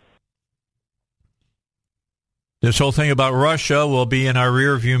 Hopefully, this whole thing about Russia will be in our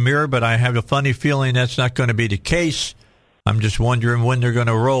rearview mirror, but I have a funny feeling that's not going to be the case. I'm just wondering when they're going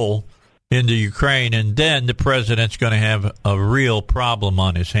to roll into Ukraine, and then the president's going to have a real problem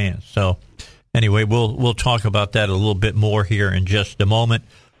on his hands. So anyway, we'll talk about that a little bit more here in just a moment.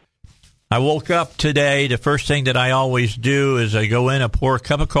 I woke up today. The first thing that I always do is I go in, I pour a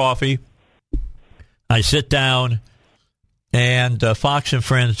cup of coffee, I sit down, and Fox and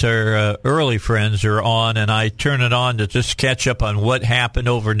Friends are early friends are on, and I turn it on to just catch up on what happened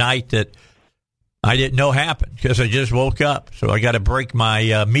overnight that I didn't know happened because I just woke up. So I got to break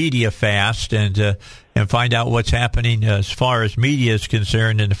my media fast and find out what's happening as far as media is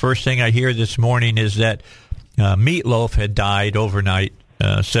concerned. And the first thing I hear this morning is that Meatloaf had died overnight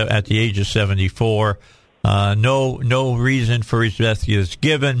at the age of 74. No reason for his death is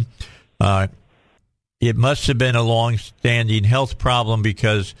given. It must have been a long-standing health problem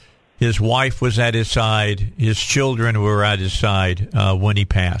because his wife was at his side, his children were at his side when he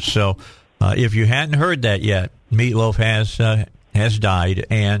passed. So if you hadn't heard that yet, Meatloaf has died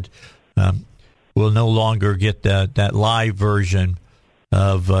and will no longer get that live version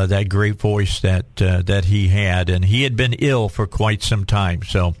of that great voice that he had. And he had been ill for quite some time.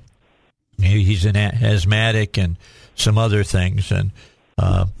 So he's an asthmatic and some other things. And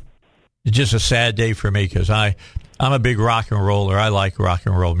it's just a sad day for me because I'm a big rock and roller. I like rock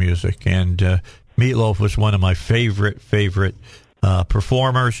and roll music. And Meatloaf was one of my favorite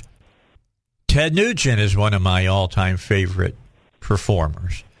performers. Ted Nugent is one of my all-time favorite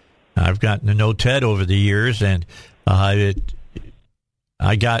performers. I've gotten to know Ted over the years, and the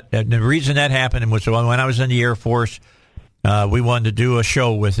reason that happened was when I was in the Air Force, we wanted to do a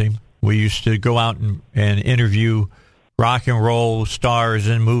show with him. We used to go out and interview rock and roll stars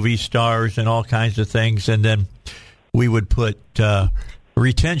and movie stars and all kinds of things, and then we would put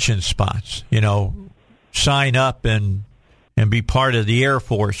retention spots, sign up and be part of the Air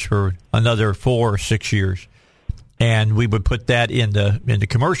Force for another 4 or 6 years. And we would put that in the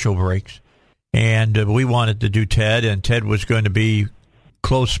commercial breaks. And we wanted to do Ted, and Ted was going to be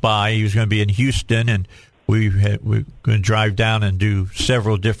close by. He was going to be in Houston, and we were going to drive down and do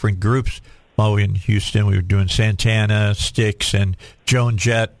several different groups while we were in Houston. We were doing Santana, Styx, and Joan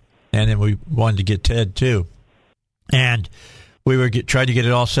Jett, and then we wanted to get Ted too. And we were trying to get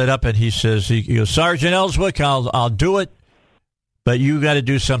it all set up, and he goes, Sergeant Elswick, I'll do it, but you got to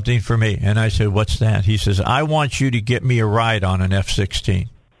do something for me. And I said, what's that? He says, I want you to get me a ride on an F-16.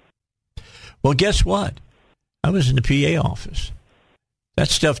 Well, guess what? I was in the PA office.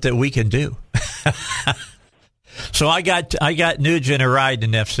 That's stuff that we can do. So I got Nugent a ride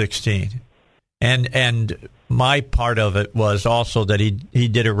in F-16. And my part of it was also that he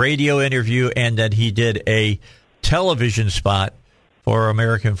did a radio interview and that he did a television spot for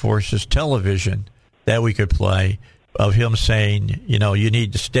American Forces Television that we could play of him saying, you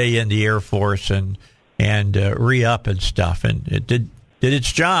need to stay in the Air Force and re-up and stuff. And it did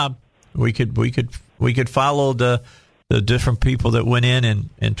its job. We could follow the different people that went in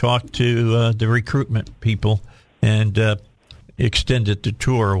and talked to the recruitment people and extended the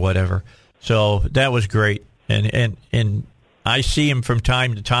tour or whatever. So that was great. And I see him from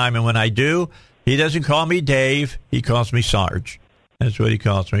time to time. And when I do, he doesn't call me Dave. He calls me Sarge. That's what he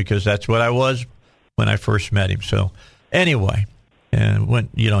calls me because that's what I was when I first met him. So anyway, and when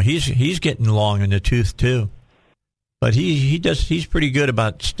he's getting long in the tooth too, but he's pretty good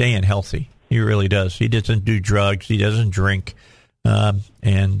about staying healthy. He really does. He doesn't do drugs. He doesn't drink, and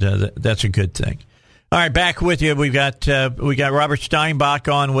that's a good thing. All right, back with you. We got Robert Steinbach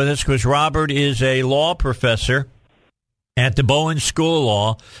on with us because Robert is a law professor at the Bowen School of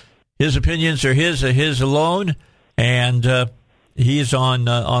Law. His opinions are his alone, and he's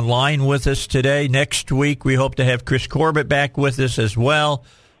online with us today. Next week, we hope to have Chris Corbett back with us as well.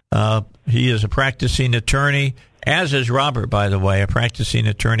 He is a practicing attorney, as is Robert, by the way, a practicing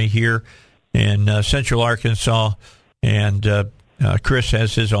attorney here in Central Arkansas, and Chris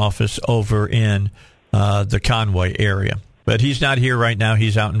has his office over in the Conway area. But he's not here right now.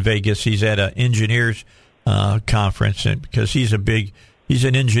 He's out in Vegas. He's at an engineers conference, and because he's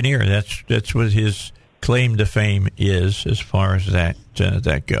an engineer. That's what his claim to fame is as far as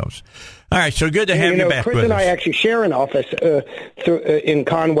that goes. All right, so good to have you back Chris with us. Chris and I actually share an office in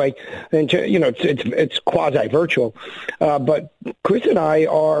Conway, and it's quasi-virtual. But Chris and I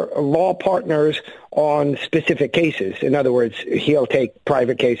are law partners on specific cases. In other words, he'll take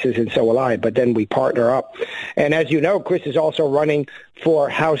private cases, and so will I. But then we partner up. And as you know, Chris is also running for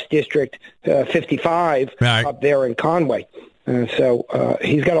House District 55 up there in Conway. So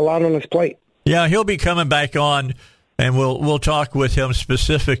he's got a lot on his plate. Yeah, he'll be coming back on. And we'll talk with him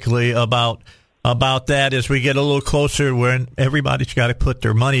specifically about that as we get a little closer when everybody's got to put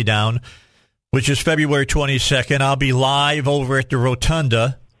their money down, which is February 22nd. I'll be live over at the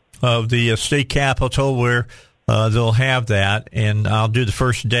Rotunda of the state capitol where they'll have that, and I'll do the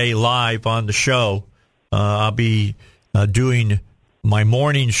first day live on the show. I'll be doing my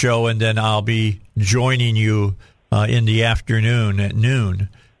morning show, and then I'll be joining you in the afternoon at noon.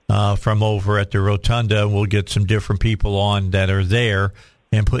 from over at the Rotunda. We'll get some different people on that are there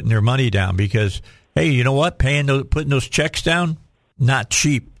and putting their money down because, hey, you know what? Putting those checks down, not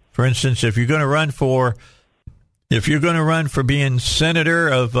cheap. For instance, if you're going to run for being senator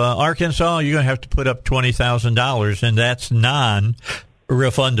of Arkansas, you're going to have to put up $20,000, and that's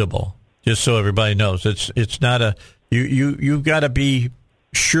non-refundable. Just so everybody knows, it's not a you've got to be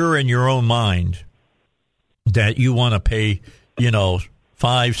sure in your own mind that you want to pay, $5,000,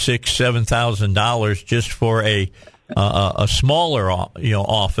 $6,000, $7,000 just for a smaller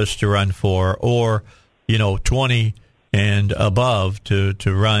office to run for, or 20 and above to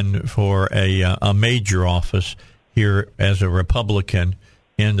run for a major office here as a Republican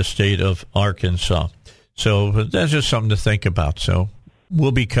in the state of Arkansas. So that's just something to think about. So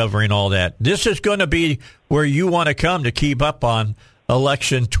we'll be covering all that. This is going to be where you want to come to keep up on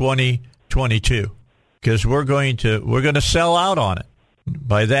election 2022, because we're going to sell out on it.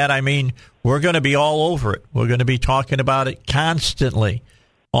 By that I mean we're going to be all over it. We're going to be talking about it constantly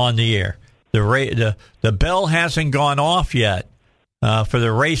on the air. The bell hasn't gone off yet for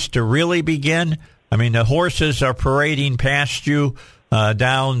the race to really begin. I mean, the horses are parading past you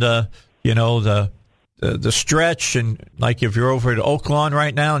down the stretch, and like if you're over at Oaklawn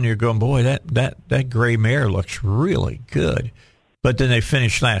right now and you're going, boy, that gray mare looks really good, but then they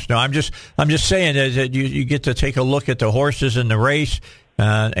finish last. No, I'm just saying that you get to take a look at the horses in the race,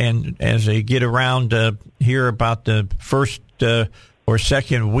 and as they get around here about the first or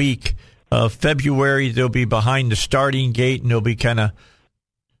second week of February, they'll be behind the starting gate and they'll be kind of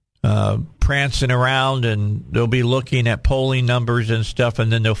prancing around, and they'll be looking at polling numbers and stuff, and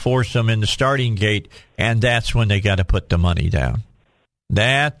then they'll force them in the starting gate, and that's when they got to put the money down.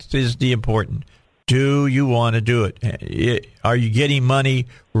 That is the important. Do you want to do it? Are you getting money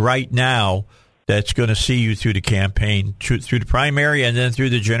right now that's going to see you through the campaign, through the primary, and then through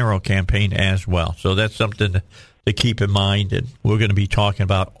the general campaign as well? So that's something to keep in mind, and we're going to be talking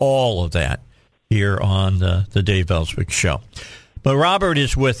about all of that here on the Dave Elswick Show. But Robert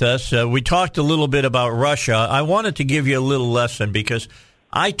is with us. We talked a little bit about Russia. I wanted to give you a little lesson because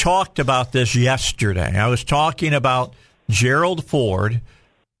I talked about this yesterday. I was talking about Gerald Ford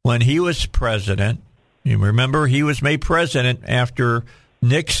when he was president. You remember he was made president after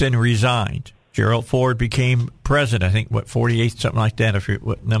Nixon resigned. Gerald Ford became president, I think, 48th, something like that,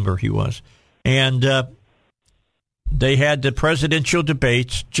 what number he was. And they had the presidential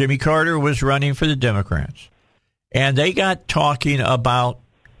debates. Jimmy Carter was running for the Democrats. And they got talking about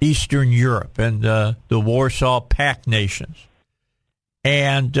Eastern Europe and the Warsaw Pact nations.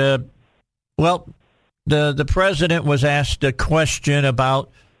 And, the president was asked a question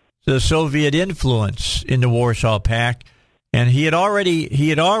about the Soviet influence in the Warsaw Pact, and he had already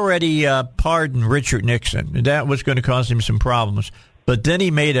pardoned Richard Nixon. That was going to cause him some problems. But then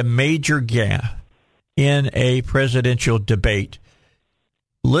he made a major gaffe in a presidential debate.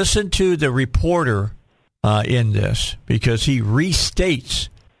 Listen to the reporter in this, because he restates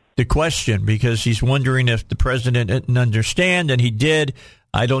the question because he's wondering if the president didn't understand, and he did.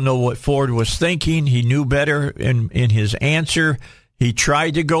 I don't know what Ford was thinking. He knew better in his answer. He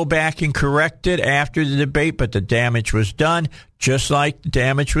tried to go back and correct it after the debate, but the damage was done, just like the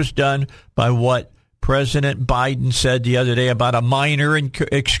damage was done by what President Biden said the other day about a minor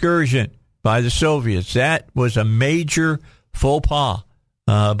excursion by the Soviets. That was a major faux pas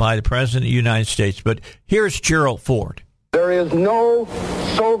by the President of the United States. But here's Gerald Ford. There is no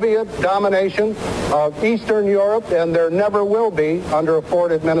Soviet domination of Eastern Europe, and there never will be under a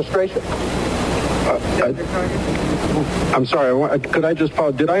Ford administration. I'm sorry, could I just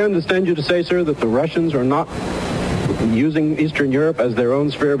follow? Did I understand you to say, sir, that the Russians are not using Eastern Europe as their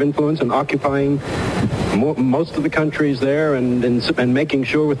own sphere of influence and occupying most of the countries there and making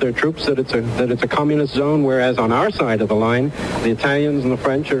sure with their troops that it's a communist zone, whereas on our side of the line, the Italians and the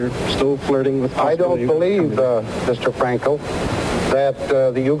French are still flirting with I don't believe, Mr. Frankel, that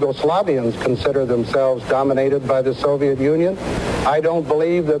the Yugoslavians consider themselves dominated by the Soviet Union. I don't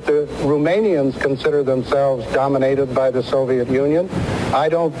believe that the Romanians consider themselves dominated by the Soviet Union. I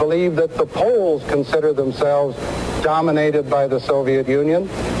don't believe that the Poles consider themselves dominated by the Soviet Union.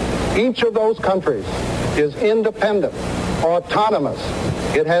 Each of those countries is independent, autonomous.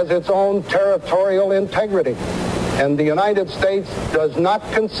 It has its own territorial integrity. And the United States does not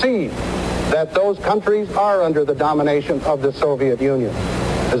concede that those countries are under the domination of the Soviet Union.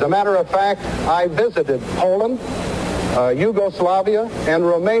 As a matter of fact, I visited Poland, Yugoslavia, and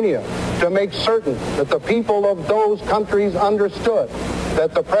Romania to make certain that the people of those countries understood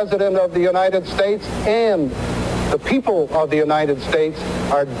that the President of the United States and the people of the United States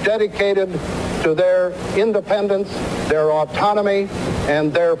are dedicated to their independence, their autonomy,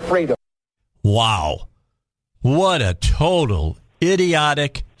 and their freedom. Wow. What a total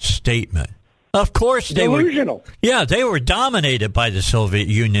idiotic statement. Of course they delusional. They were dominated by the Soviet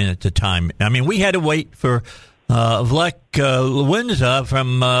Union at the time. I mean, we had to wait for Lech Wałęsa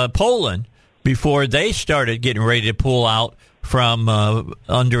from Poland before they started getting ready to pull out from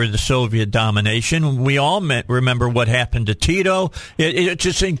under the Soviet domination. We all remember what happened to Tito. It's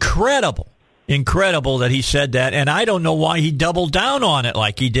just incredible that he said that, and I don't know why he doubled down on it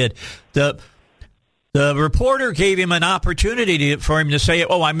like he did. The reporter gave him an opportunity for him to say,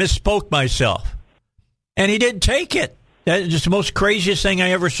 "Oh, I misspoke myself," and he didn't take it. That's just the most craziest thing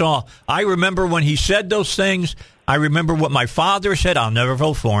I ever saw. I remember when he said those things. I remember what my father said. I'll never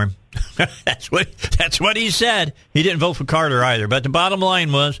vote for him. That's what he said. He didn't vote for Carter either. But the bottom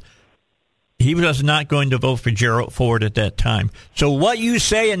line was he was not going to vote for Gerald Ford at that time. So what you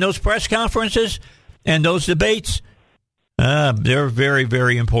say in those press conferences and those debates, they're very,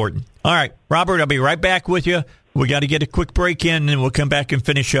 very important. All right, Robert, I'll be right back with you. We got to get a quick break in, and we'll come back and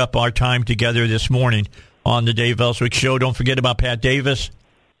finish up our time together this morning on the Dave Elswick Show. Don't forget about Pat Davis.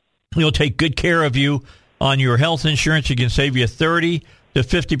 He'll take good care of you on your health insurance. He can save you 30 to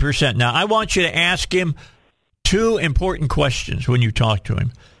 50%. Now, I want you to ask him two important questions when you talk to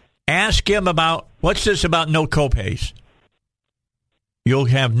him. Ask him about, what's this about no copays? You'll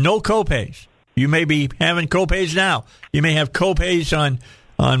have no copays. You may be having copays now. You may have copays on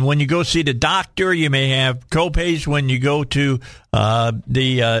when you go see the doctor. You may have copays when you go to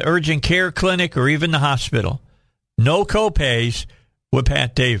the urgent care clinic or even the hospital. No copays with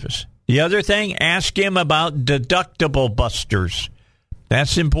Pat Davis. The other thing, ask him about deductible busters.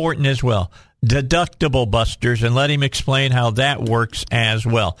 That's important as well. Deductible busters, and let him explain how that works as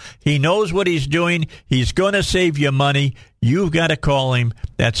well. He knows what he's doing. He's going to save you money. You've got to call him.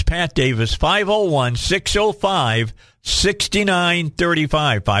 That's Pat Davis,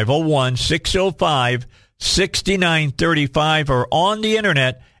 501-605-6935. 501-605-6935, or on the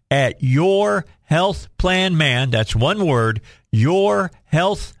internet at yourhealthplanman. That's one word,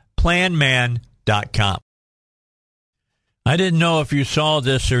 yourhealthplanman.com. I didn't know if you saw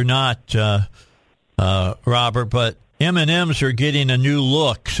this or not, Robert, but M&Ms are getting a new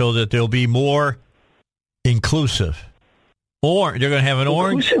look so that they'll be more inclusive. Or they're going to have an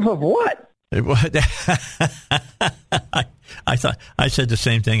orange. Inclusive of what? I thought I said the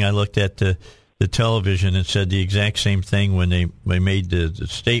same thing. I looked at the television and said the exact same thing when they made the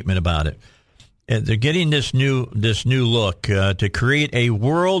statement about it. And they're getting this new look to create a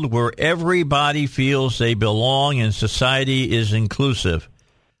world where everybody feels they belong and society is inclusive,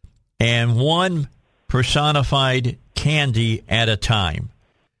 and one personified candy at a time.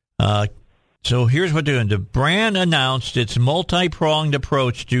 So here's what they're doing. The brand announced its multi-pronged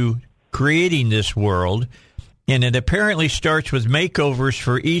approach to creating this world, and it apparently starts with makeovers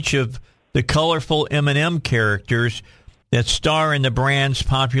for each of the colorful M&M characters that star in the brand's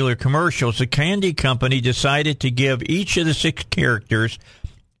popular commercials. The candy company decided to give each of the 6 characters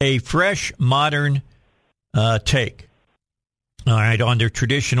a fresh, modern take, all right, on their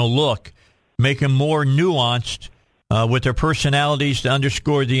traditional look, make them more nuanced with their personalities to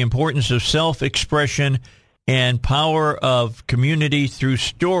underscore the importance of self-expression and power of community through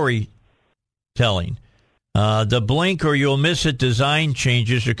storytelling. The blink or you'll miss it design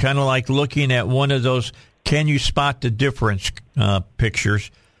changes are kind of like looking at one of those can you spot the difference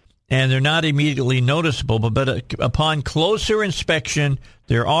pictures, and they're not immediately noticeable, but upon closer inspection,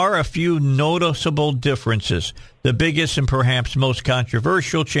 there are a few noticeable differences. The biggest and perhaps most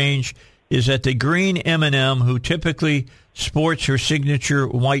controversial change is that the green M&M, who typically sports her signature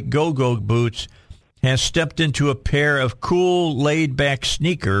white go-go boots, has stepped into a pair of cool, laid-back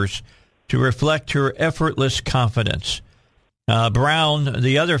sneakers to reflect her effortless confidence. Brown,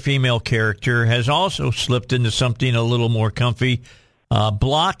 the other female character, has also slipped into something a little more comfy,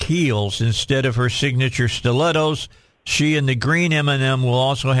 block heels instead of her signature stilettos. She and the green M&M will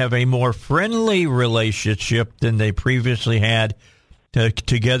also have a more friendly relationship than they previously had,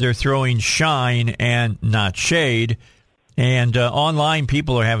 together throwing shine and not shade. And online,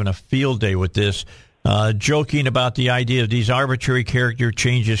 people are having a field day with this, joking about the idea of these arbitrary character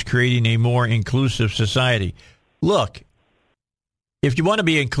changes creating a more inclusive society. Look, if you want to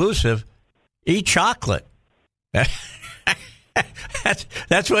be inclusive, eat chocolate.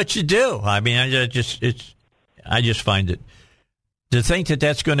 That's what you do. I mean, I just find it, to think that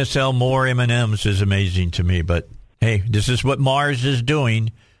that's going to sell more M&Ms is amazing to me. But hey, this is what Mars is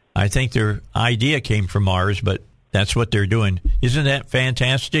doing. I think their idea came from Mars, but that's what they're doing. Isn't that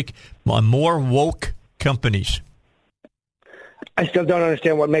fantastic? More woke companies. I still don't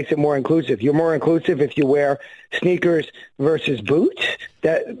understand what makes it more inclusive. You're more inclusive if you wear sneakers versus boots?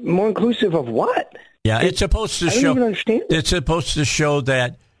 That more inclusive of what? Yeah, it's supposed to show. I don't even understand it. It's supposed to show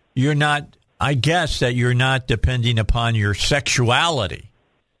that you're not. I guess that you're not depending upon your sexuality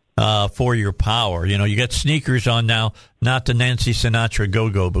for your power. You know, you got sneakers on now, not the Nancy Sinatra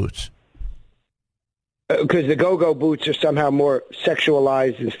go-go boots. Because the go-go boots are somehow more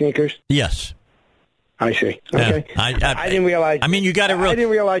sexualized than sneakers? Yes. I see. Okay. Yeah, I didn't realize. I mean, you got to I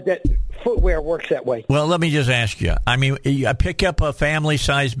didn't realize that footwear works that way. Well, let me just ask you. I mean, I pick up a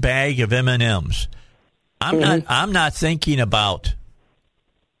family-sized bag of M&Ms. I'm not thinking about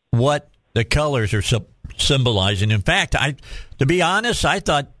what the colors are symbolizing. In fact, to be honest, I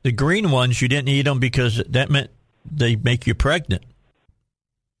thought the green ones, you didn't eat them because that meant they make you pregnant.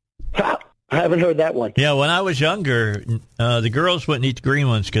 I haven't heard that one. Yeah, when I was younger, the girls wouldn't eat the green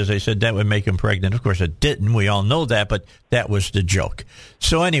ones because they said that would make them pregnant. Of course, it didn't. We all know that, but that was the joke.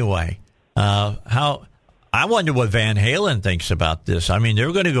 So anyway, I wonder what Van Halen thinks about this. I mean,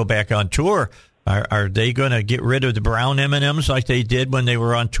 they're going to go back on tour. Are they going to get rid of the brown M&Ms like they did when they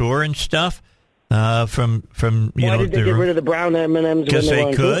were on tour and stuff? Why did they get rid of the brown M&Ms? Because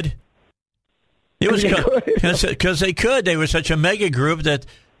they could. It was because they could. They were such a mega group that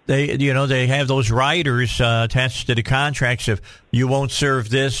they have those riders attached to the contracts of you won't serve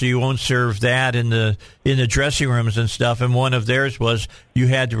this, you won't serve that in the dressing rooms and stuff. And one of theirs was you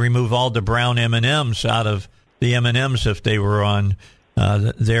had to remove all the brown M&Ms out of the M&Ms if they were on.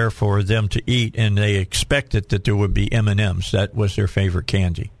 There for them to eat, and they expected that there would be M&Ms. That was their favorite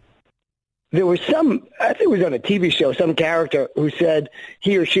candy. There was I think it was on a TV show, some character who said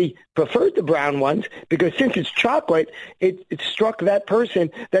he or she preferred the brown ones because since it's chocolate, it struck that person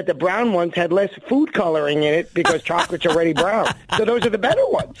that the brown ones had less food coloring in it because chocolate's already brown. So those are the better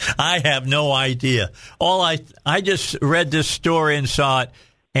ones. I have no idea. I just read this story and saw it,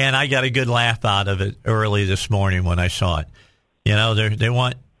 and I got a good laugh out of it early this morning when I saw it. You know, they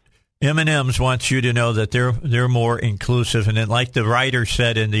want M&M's wants you to know that they're more inclusive, and then, like the writer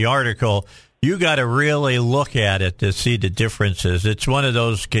said in the article, you got to really look at it to see the differences. It's one of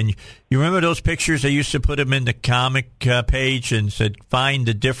those. You remember those pictures? They used to put them in the comic page and said find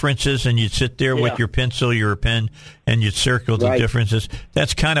the differences, and you'd sit there with your pencil, your pen, and you'd circle the differences.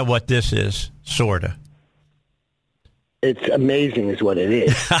 That's kind of what this is, sorta. It's amazing, is what it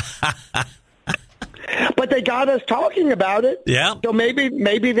is. But they got us talking about it. Yeah. So maybe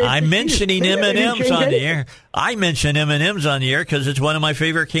they. I'm mentioning M&Ms on the air. I mention M&Ms on the air because it's one of my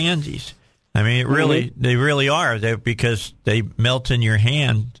favorite candies. I mean, they really are. Because they melt in your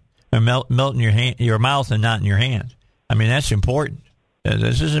hand, or melt in your mouth, and not in your hand. I mean, that's important.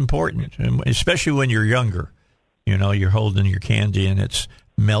 This is important, especially when you're younger. You know, you're holding your candy and it's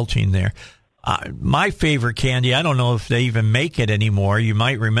melting there. My favorite candy, I don't know if they even make it anymore. You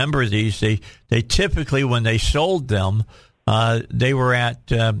might remember these. They typically, when they sold them, they were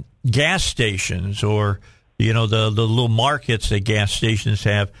at gas stations or, the little markets that gas stations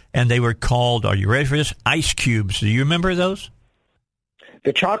have, and they were called, are you ready for this? Ice cubes. Do you remember those?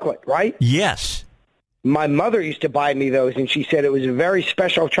 The chocolate, right? Yes. My mother used to buy me those, and she said it was a very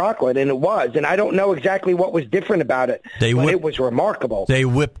special chocolate, and it was. And I don't know exactly what was different about it, but it was remarkable. They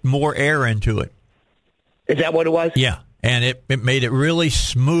whipped more air into it. Is that what it was? Yeah, and it made it really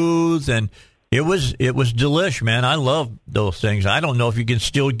smooth, and it was delish, man. I love those things. I don't know if you can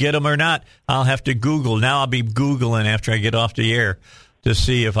still get them or not. I'll have to Google. Now I'll be Googling after I get off the air to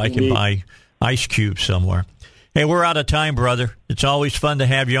see if I can buy ice cubes somewhere. Hey, we're out of time, brother. It's always fun to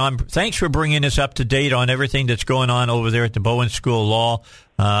have you on. Thanks for bringing us up to date on everything that's going on over there at the Bowen School of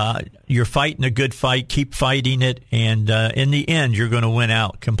Law. You're fighting a good fight. Keep fighting it, and in the end, you're going to win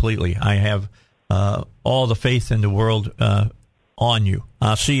out completely. I have all the faith in the world on you.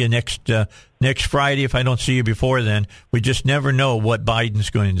 I'll see you next Friday if I don't see you before then. We just never know what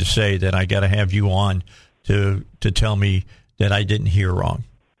Biden's going to say that I got to have you on to tell me that I didn't hear wrong.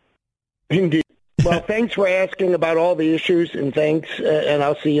 Indeed. Well, thanks for asking about all the issues, and thanks, and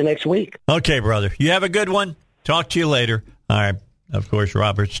I'll see you next week. Okay, brother. You have a good one. Talk to you later. All right. Of course,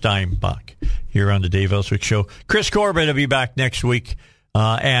 Robert Steinbach here on the Dave Elswick Show. Chris Corbett will be back next week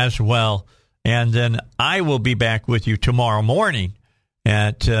as well. And then I will be back with you tomorrow morning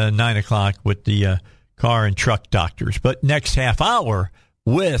at 9 o'clock with the car and truck doctors. But next half hour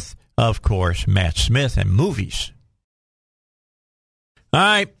with, of course, Matt Smith and movies. All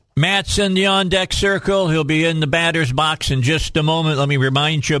right. Matt's in the on-deck circle. He'll be in the batter's box in just a moment. Let me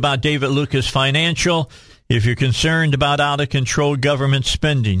remind you about David Lucas Financial. If you're concerned about out-of-control government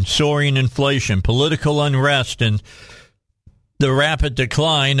spending, soaring inflation, political unrest, and the rapid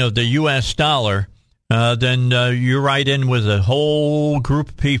decline of the U.S. dollar, then you're right in with a whole group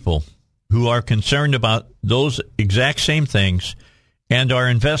of people who are concerned about those exact same things and are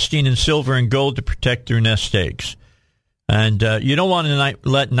investing in silver and gold to protect their nest eggs. And you don't want to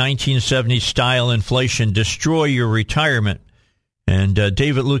let 1970s style inflation destroy your retirement. And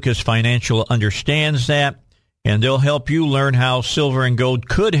David Lucas Financial understands that, and they'll help you learn how silver and gold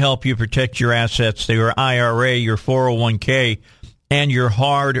could help you protect your assets, your IRA, your 401k, and your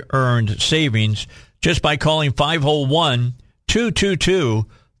hard-earned savings just by calling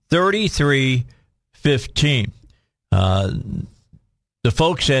 501-222-3315. The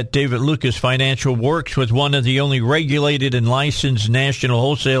folks at David Lucas Financial works with one of the only regulated and licensed national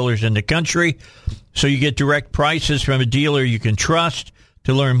wholesalers in the country, so you get direct prices from a dealer you can trust.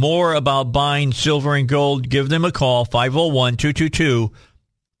 To learn more about buying silver and gold, give them a call,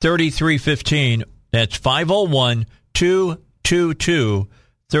 501-222-3315. That's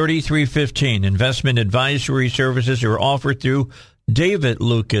 501-222-3315. Investment advisory services are offered through David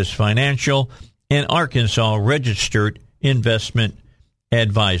Lucas Financial, an Arkansas registered investment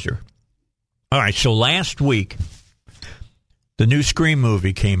advisor. All right, so last week, the new Scream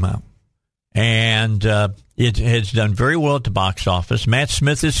movie came out, and it has done very well at the box office. Matt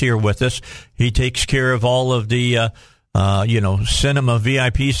Smith is here with us. He takes care of all of the, cinema,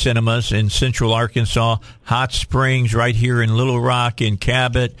 VIP cinemas in Central Arkansas, Hot Springs, right here in Little Rock, in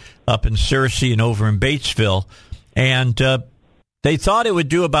Cabot, up in Searcy, and over in Batesville. And they thought it would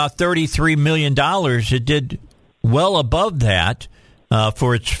do about $33 million. It did well above that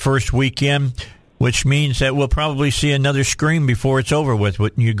for its first weekend, which means that we'll probably see another Scream before it's over with.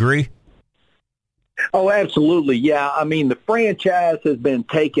 Wouldn't you agree? Oh, absolutely. Yeah. I mean, the franchise has been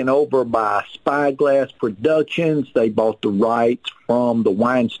taken over by Spyglass Productions. They bought the rights from the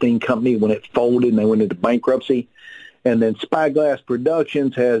Weinstein Company when it folded and they went into bankruptcy. And then Spyglass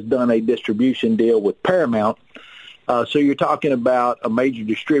Productions has done a distribution deal with Paramount. So you're talking about a major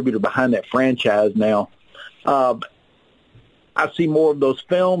distributor behind that franchise now. I see more of those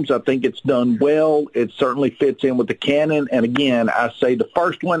films. I think it's done well. It certainly fits in with the canon. And again, I say the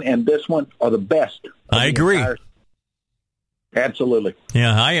first one and this one are the best. I agree. Absolutely.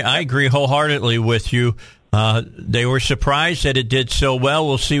 Yeah, I agree wholeheartedly with you. They were surprised that it did so well.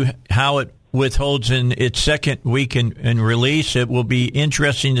 We'll see how it withholds in its second week in release. It will be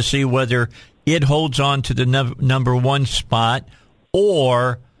interesting to see whether it holds on to the number one spot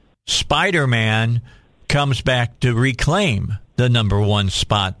or Spider-Man comes back to reclaim the number one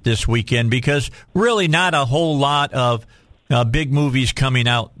spot this weekend, because really not a whole lot of big movies coming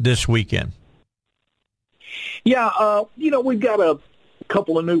out this weekend. Yeah, we've got a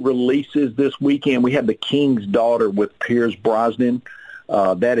couple of new releases this weekend. We have The King's Daughter with Pierce Brosnan.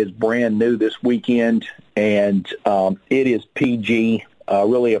 That is brand new this weekend, and it is PG,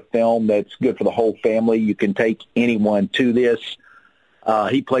 really a film that's good for the whole family. You can take anyone to this.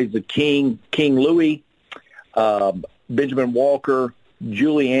 He plays the king, King Louis. Benjamin Walker,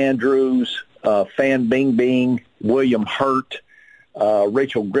 Julie Andrews, Fan Bingbing, William Hurt,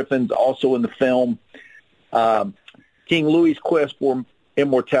 Rachel Griffin's also in the film. King Louis's quest for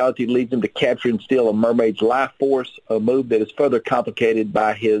immortality leads him to capture and steal a mermaid's life force, a move that is further complicated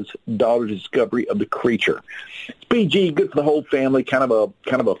by his daughter's discovery of the creature. It's PG, good for the whole family, kind of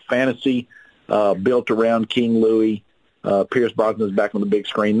a fantasy built around King Louis. Pierce Brosnan is back on the big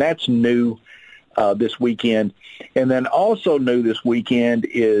screen. That's new this weekend. And then also new this weekend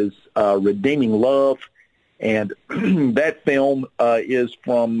is Redeeming Love, and that film is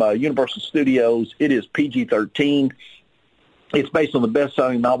from Universal Studios. It is PG-13. It's based on the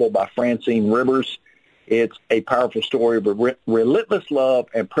best-selling novel by Francine Rivers. It's a powerful story of relentless love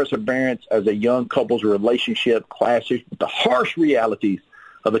and perseverance as a young couple's relationship clashes with the harsh realities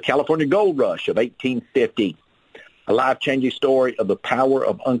of the California gold rush of 1850. A life-changing story of the power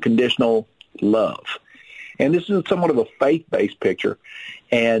of unconditional love. And this is somewhat of a faith-based picture,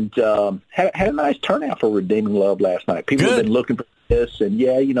 and had a nice turnout for Redeeming Love last night. People have been looking for this, and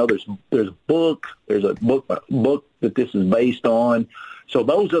there's a book that this is based on. So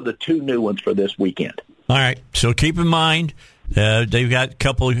those are the two new ones for this weekend. All right, so keep in mind they've got a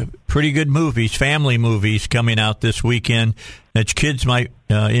couple of pretty good movies, family movies coming out this weekend that kids might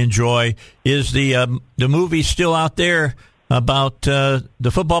enjoy. Is the movie still out there about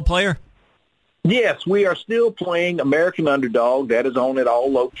the football player? Yes, we are still playing American Underdog. That is on at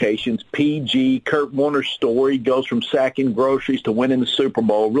all locations. PG, Kurt Warner's story goes from sacking groceries to winning the Super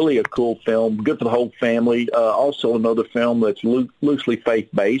Bowl. Really a cool film, good for the whole family. Also another film that's loosely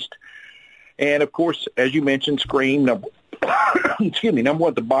faith-based. And, of course, as you mentioned, Scream, number one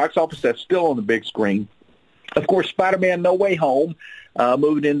at the box office. That's still on the big screen. Of course, Spider-Man No Way Home.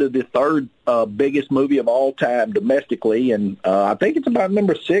 moving into the third biggest movie of all time domestically, and I think it's about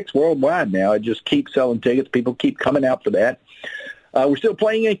number 6 worldwide now. It just keeps selling tickets. People keep coming out for that. We're still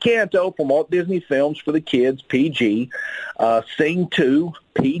playing Encanto from Walt Disney Films for the kids, PG. Sing 2,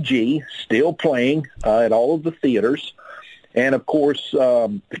 PG, still playing at all of the theaters. And, of course,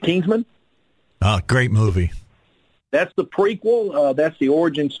 The Kingsman. Oh, great movie. That's the prequel. That's the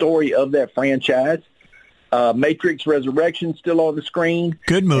origin story of that franchise. Matrix Resurrection still on the screen.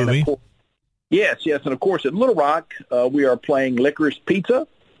 Good movie. Yes. And, of course, at Little Rock, we are playing Licorice Pizza.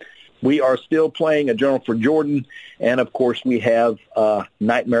 We are still playing A Journal for Jordan. And, of course, we have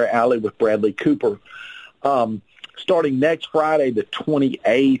Nightmare Alley with Bradley Cooper. Starting next Friday, the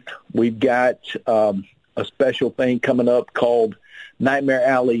 28th, we've got a special thing coming up called Nightmare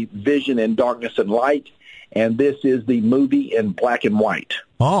Alley Vision in Darkness and Light. And this is the movie in black and white.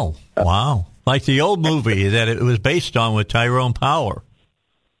 Oh, wow. Like the old movie that it was based on with Tyrone Power.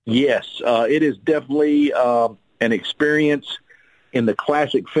 Yes, it is definitely an experience in the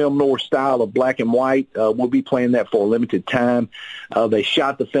classic film noir style of black and white. We'll be playing that for a limited time. They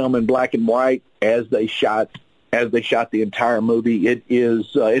shot the film in black and white as they shot the entire movie.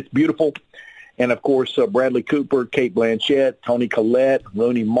 It's beautiful. And, of course, Bradley Cooper, Cate Blanchett, Toni Collette,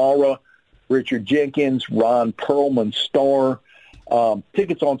 Rooney Mara, Richard Jenkins, Ron Perlman star.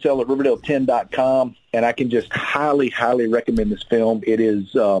 Tickets on sale at Riverdale10.com, and I can just highly, highly recommend this film. It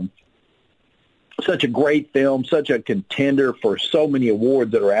is such a great film, such a contender for so many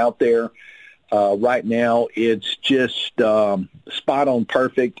awards that are out there right now. It's just spot on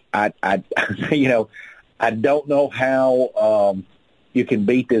perfect. I don't know how you can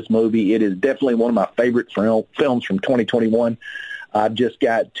beat this movie. It is definitely one of my favorite films from 2021. I've just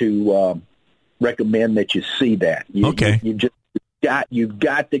got to recommend that you see that. You've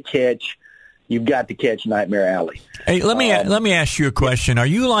got to catch Nightmare Alley. Hey, let me ask you a question. Are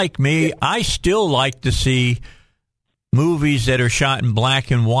you like me? Yeah. I still like to see movies that are shot in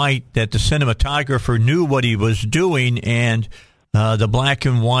black and white, that the cinematographer knew what he was doing, and the black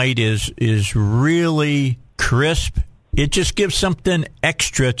and white is really crisp. It just gives something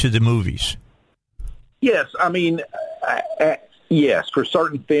extra to the movies. Yes, I mean, yes, for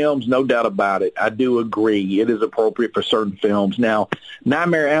certain films, no doubt about it. I do agree. It is appropriate for certain films. Now,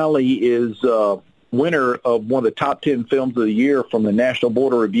 Nightmare Alley is winner of one of the top 10 films of the year from the National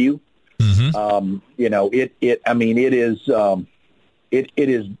Board of Review. Mm-hmm. It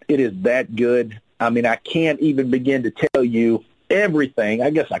is that good. I mean, I can't even begin to tell you everything. I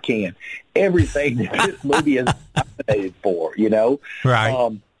guess I can. Everything that this movie is nominated for,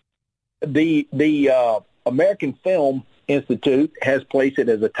 Right. The American Film Institute has placed it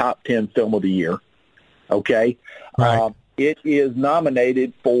as a top 10 film of the year. Okay. Right. It is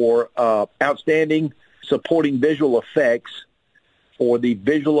nominated for Outstanding Supporting Visual Effects for the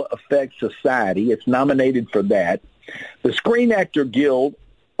Visual Effects Society. It's nominated for that. The Screen Actor Guild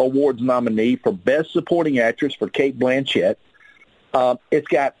Awards nominee for Best Supporting Actress for Cate Blanchett. It's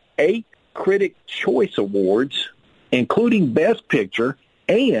got 8 Critic Choice Awards, including Best Picture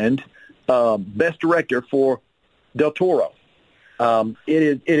and Best Director for Del Toro.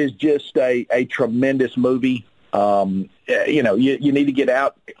 It is just a tremendous movie. You need to get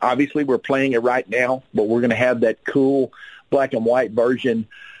out. Obviously, we're playing it right now, but we're going to have that cool black and white version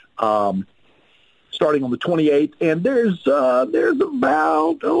starting on the 28th. And there's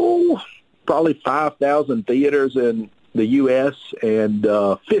about probably 5,000 theaters in the U.S., and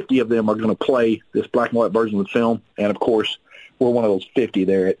 50 of them are going to play this black and white version of the film. And, of course, we're one of those 50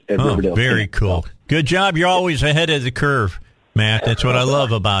 there at Riverdale. Very cool. Good job. You're always ahead of the curve, Matt. That's what I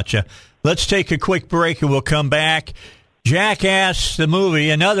love about you. Let's take a quick break, and we'll come back. Jackass, the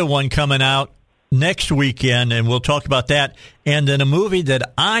movie, another one coming out next weekend, and we'll talk about that. And then a movie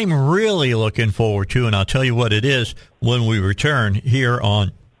that I'm really looking forward to, and I'll tell you what it is when we return here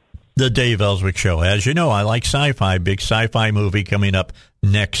on the Dave Elswick Show. As you know, I like sci-fi. Big sci-fi movie coming up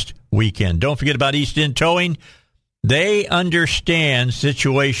next weekend. Don't forget about East End Towing. They understand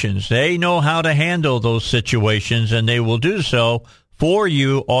situations. They know how to handle those situations, and they will do so for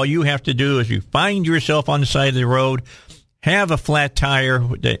you. All you have to do is you find yourself on the side of the road, have a flat tire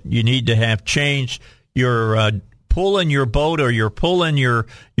that you need to have changed, you're pulling your boat or you're pulling your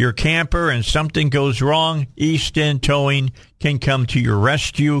camper and something goes wrong, East End Towing can come to your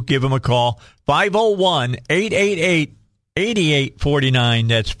rescue. Give them a call, 501-888-8849.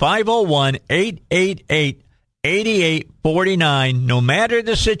 That's 501-888-8849. No matter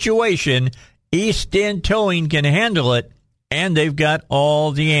the situation, East End Towing can handle it, and they've got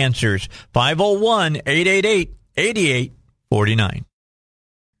all the answers. 501-888-8849.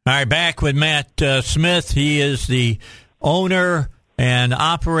 All right, back with Matt Smith. He is the owner and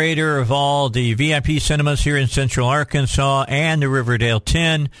operator of all the VIP cinemas here in Central Arkansas and the Riverdale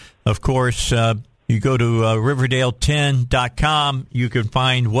 10. Of course, you go to Riverdale10.com. You can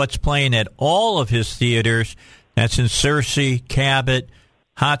find what's playing at all of his theaters. That's in Searcy, Cabot,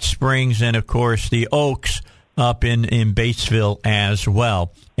 Hot Springs, and, of course, the Oaks up in Batesville as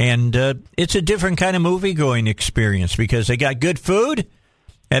well. And it's a different kind of movie-going experience because they got good food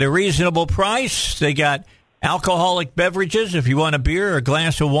at a reasonable price. They got alcoholic beverages. If you want a beer or a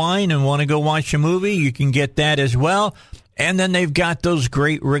glass of wine and want to go watch a movie, you can get that as well. And then they've got those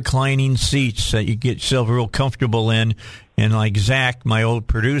great reclining seats that you get yourself real comfortable in. And like Zach, my old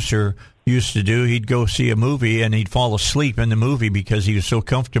producer, used to do, he'd go see a movie and he'd fall asleep in the movie because he was so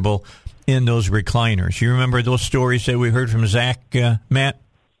comfortable in those recliners. You remember those stories that we heard from Zach, Matt?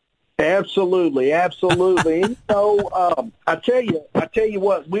 Absolutely. I tell you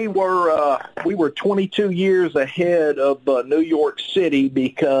what, we were 22 years ahead of New York City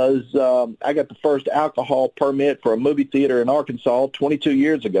because I got the first alcohol permit for a movie theater in Arkansas 22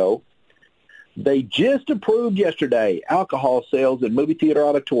 years ago. They just approved yesterday alcohol sales in movie theater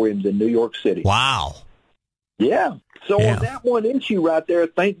auditoriums in New York City. Wow. Yeah. So on that one issue right there,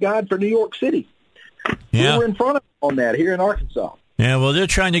 thank God for New York City. Yeah. We were in front of on that here in Arkansas. Yeah, well, they're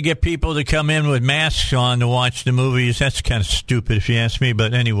trying to get people to come in with masks on to watch the movies. That's kind of stupid if you ask me.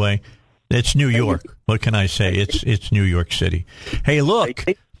 But anyway, it's New York. What can I say? It's New York City. Hey, look.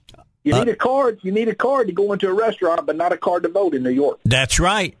 You need a card. You need a card to go into a restaurant, but not a card to vote in New York. That's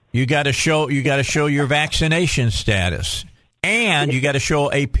right. You got to show your vaccination status, and you got to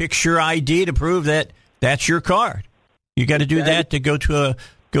show a picture ID to prove that that's your card. You got to do that to go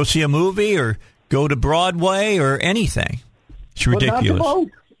see a movie or go to Broadway or anything. It's ridiculous.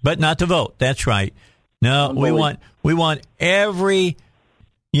 But not to vote. That's right. No, we want every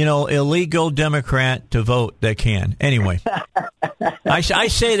illegal Democrat to vote that can. Anyway, I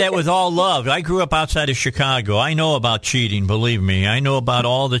say that with all love. I grew up outside of Chicago. I know about cheating, believe me. I know about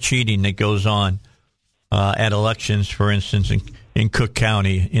all the cheating that goes on at elections, for instance, in Cook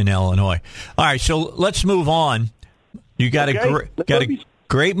County in Illinois. All right, so let's move on. You got a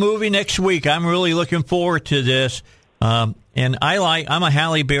great movie next week. I'm really looking forward to this. And I'm a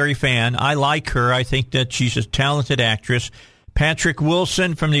Halle Berry fan. I like her. I think that she's a talented actress. Patrick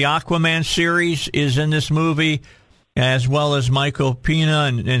Wilson from the Aquaman series is in this movie, as well as Michael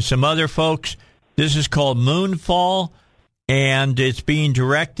Pena and some other folks. This is called Moonfall, and it's being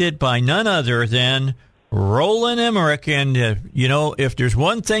directed by none other than Roland Emmerich. And, if there's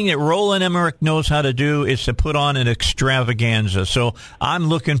one thing that Roland Emmerich knows how to do, it's to put on an extravaganza. So I'm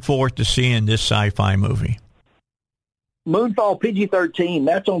looking forward to seeing this sci-fi movie. Moonfall PG-13,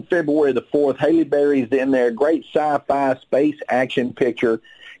 that's on February the 4th. Halle Berry's in there. Great sci-fi space action picture.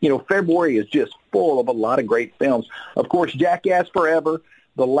 February is just full of a lot of great films. Of course, Jackass Forever,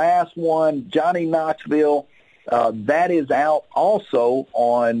 the last one, Johnny Knoxville, that is out also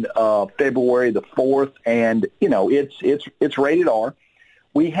on February the 4th, and it's rated R.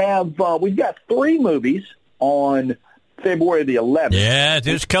 We've got 3 movies on February the 11th. Yeah,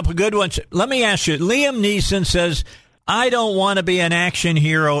 there's a couple good ones. Let me ask you, Liam Neeson says, I don't want to be an action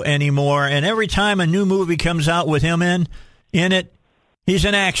hero anymore. And every time a new movie comes out with him in it, he's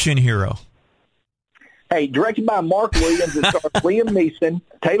an action hero. Hey, directed by Mark Williams, it stars Liam Neeson,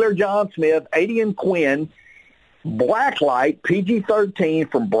 Taylor John Smith, Aidan Quinn, Blacklight, PG-13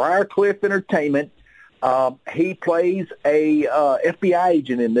 from Briarcliff Entertainment. He plays a FBI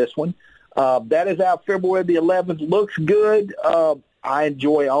agent in this one. That is out February the 11th. Looks good. I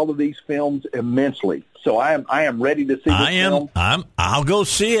enjoy all of these films immensely. So I am ready to see this film. I'll go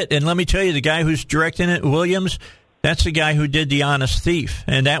see it. And let me tell you, the guy who's directing it, Williams, that's the guy who did The Honest Thief,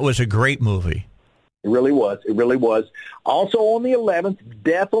 and that was a great movie. It really was. It really was. Also on the 11th,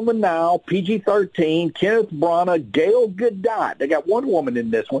 Death on the Nile, PG-13, Kenneth Branagh, Gail Gadot. They got one woman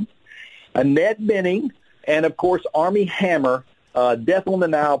in this one. Annette Bening, and, of course, Armie Hammer, Death on the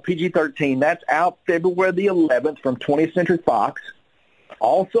Nile, PG-13. That's out February the 11th from 20th Century Fox.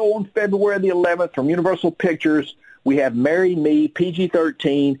 Also on February the 11th from Universal Pictures, we have Marry Me,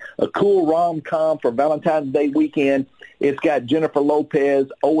 PG-13, a cool rom-com for Valentine's Day weekend. It's got Jennifer Lopez,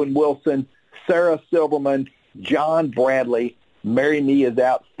 Owen Wilson, Sarah Silverman, John Bradley. Marry Me is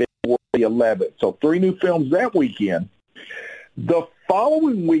out February the 11th. So 3 new films that weekend. The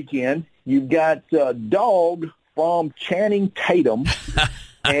following weekend, you've got Dog from Channing Tatum,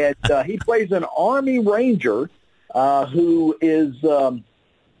 and he plays an Army Ranger who is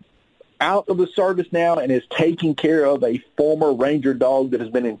out of the service now and is taking care of a former Ranger dog that has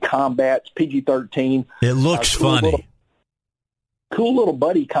been in combat. It's PG-13. It looks funny. cool little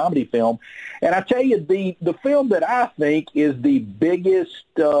buddy comedy film. And I tell you, the film that I think is the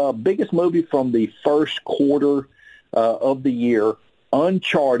biggest movie from the first quarter of the year,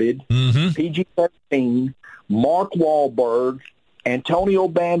 Uncharted, PG-13, Mark Wahlberg, Antonio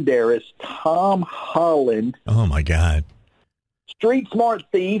Banderas, Tom Holland. Oh, my God. Street smart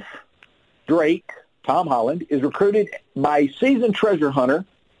thief Drake, Tom Holland, is recruited by a seasoned treasure hunter,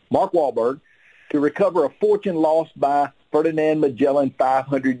 Mark Wahlberg, to recover a fortune lost by Ferdinand Magellan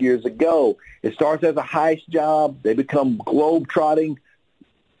 500 years ago. It starts as a heist job. They become globe-trotting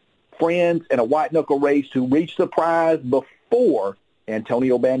friends in a white-knuckle race to reach the prize before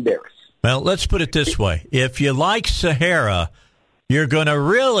Antonio Banderas. Well, let's put it this way. If you like Sahara, you're going to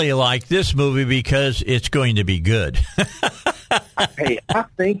really like this movie because it's going to be good. Hey, I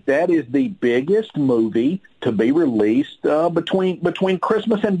think that is the biggest movie to be released between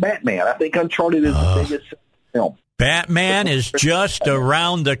Christmas and Batman. I think Uncharted is the biggest film. Batman is just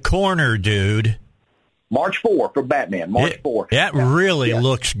around the corner, dude. March 4 for Batman. March 4. That really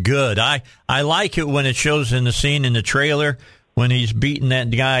looks good. I like it when it shows in the scene in the trailer when he's beating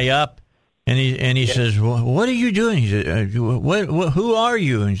that guy up, and he says, "What are you doing?" He says, "Who are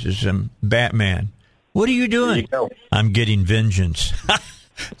you?" And he says, "I'm Batman." What are you doing? I'm getting vengeance.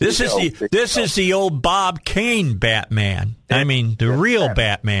 This is the old Bob Kane Batman. I mean, the real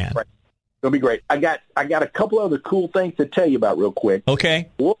Batman. Right. It'll be great. I got a couple other cool things to tell you about real quick. Okay.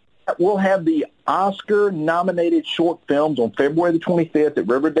 We'll have the Oscar-nominated short films on February the 25th at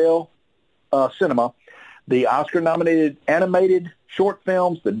Riverdale Cinema. The Oscar-nominated animated short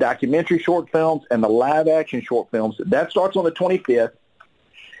films, the documentary short films, and the live-action short films. That starts on the 25th.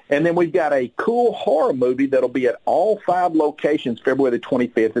 And then we've got a cool horror movie that'll be at all 5 locations February the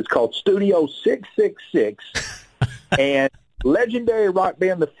 25th. It's called Studio 666. And legendary rock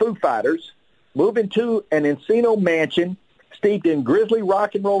band the Foo Fighters move into an Encino mansion steeped in grisly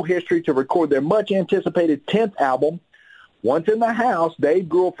rock and roll history to record their much-anticipated 10th album. Once in the house, Dave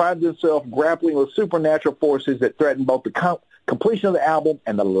Grohl finds himself grappling with supernatural forces that threaten both the completion of the album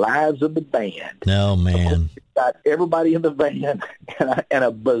and the lives of the band. No, man. Got everybody in the van and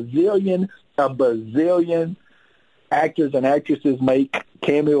a bazillion actors and actresses make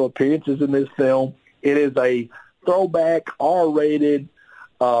cameo appearances in this film. It is a throwback R-rated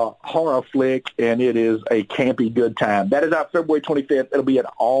horror flick, and it is a campy good time. That is out February 25th. It'll be at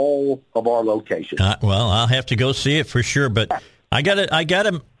all of our locations. Well, I'll have to go see it for sure, but I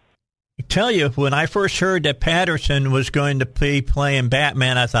gotta tell you, when I first heard that Patterson was going to be playing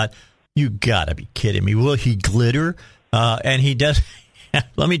Batman, I thought, you gotta be kidding me. Will he glitter? And he does.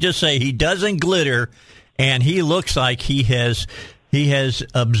 Let me just say, he doesn't glitter, and he looks like he has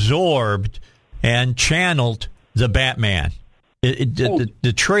absorbed and channeled the Batman.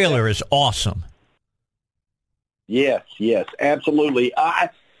 The trailer is awesome. Yes, absolutely.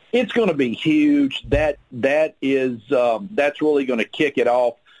 It's going to be huge. That's really going to kick it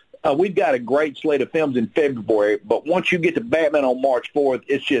off. We've got a great slate of films in February, but once you get to Batman on March 4th,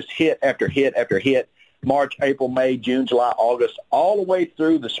 it's just hit after hit after hit. March, April, May, June, July, August, all the way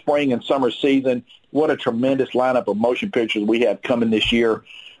through the spring and summer season. What a tremendous lineup of motion pictures we have coming this year.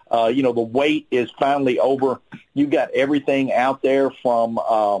 The wait is finally over. You've got everything out there from,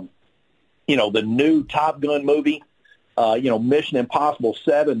 the new Top Gun movie, Mission Impossible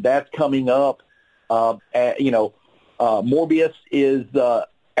 7, that's coming up. Morbius is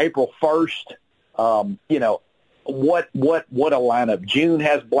April 1st. What a lineup. June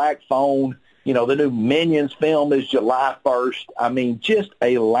has Black Phone. The new Minions film is July 1st. I mean, just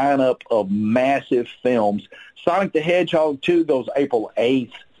a lineup of massive films. Sonic the Hedgehog 2 goes April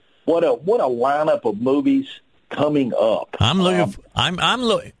 8th. What a lineup of movies coming up. I'm going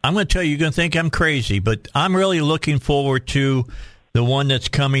to tell you, you're going to think I'm crazy, but I'm really looking forward to the one that's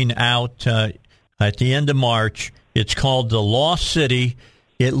coming out at the end of March. It's called The Lost City.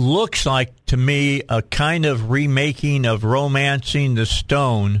 It looks like, to me, a kind of remaking of Romancing the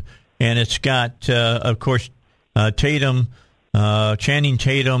Stone, and it's got, of course, Channing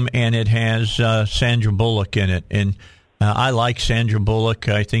Tatum, and it has Sandra Bullock in it. And I like Sandra Bullock.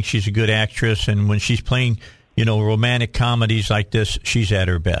 I think she's a good actress, and when she's playing, romantic comedies like this, she's at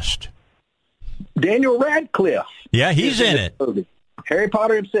her best. Daniel Radcliffe. Yeah, he's in it. Movie. Harry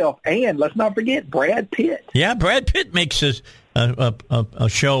Potter himself, and let's not forget Brad Pitt. Yeah, Brad Pitt makes a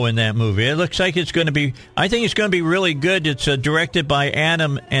show in that movie. It looks like it's going to be. I think it's going to be really good. It's directed by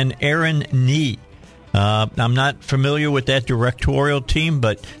Adam and Aaron Nee. I'm not familiar with that directorial team,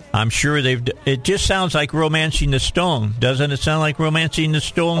 but I'm sure it just sounds like Romancing the Stone. Doesn't it sound like Romancing the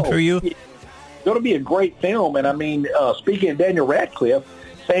Stone for you? It's going to be a great film. And, I mean, speaking of Daniel Radcliffe,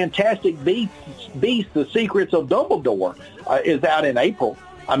 Fantastic Beasts: The Secrets of Dumbledore is out in April.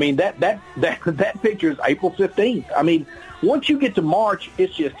 I mean, that picture is April 15th. I mean, once you get to March,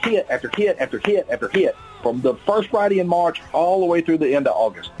 it's just hit after hit after hit after hit, from the first Friday in March all the way through the end of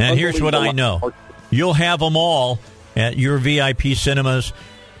August. And here's what I know. You'll have them all at your VIP cinemas.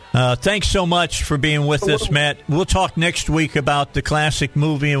 Thanks so much for being with us, Matt. We'll talk next week about the classic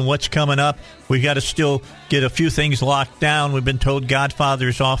movie and what's coming up. We got to still get a few things locked down. We've been told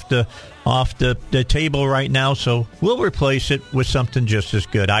Godfather's off the table right now, so we'll replace it with something just as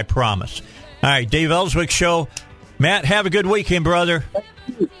good, I promise. All right, Dave Elswick Show. Matt, have a good weekend, brother.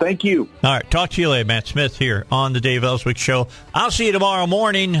 Thank you. All right, talk to you later. Matt Smith here on the Dave Elswick Show. I'll see you tomorrow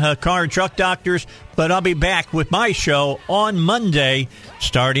morning, Car and Truck Doctors, but I'll be back with my show on Monday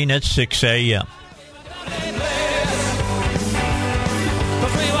starting at 6 a.m.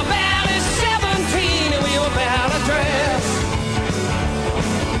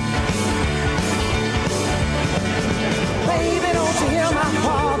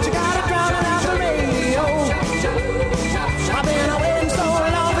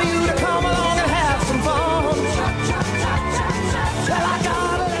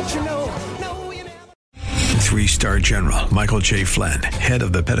 Three-star General Michael J. Flynn, head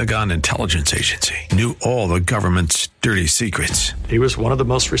of the Pentagon Intelligence Agency, knew all the government's dirty secrets. He was one of the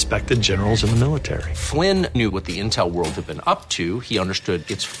most respected generals in the military. Flynn knew what the intel world had been up to. He understood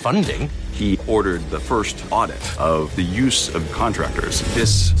its funding. He ordered the first audit of the use of contractors.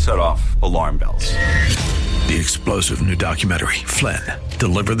 This set off alarm bells. The explosive new documentary, Flynn,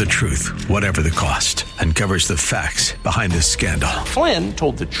 Deliver the Truth, Whatever the Cost, uncovers the facts behind this scandal. Flynn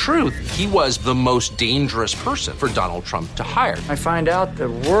told the truth. He was the most dangerous person for Donald Trump to hire. I find out the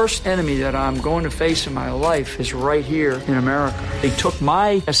worst enemy that I'm going to face in my life is right here in America. They took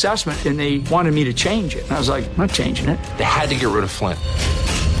my assessment and they wanted me to change it. And I was like, I'm not changing it. They had to get rid of Flynn.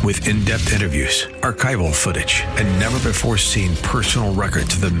 With in-depth interviews, archival footage, and never-before-seen personal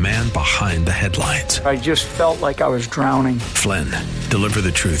records of the man behind the headlines. I just felt like I was drowning. Flynn, Deliver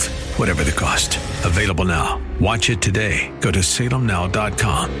the Truth, Whatever the Cost. Available now. Watch it today. Go to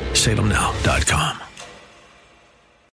salemnow.com. salemnow.com.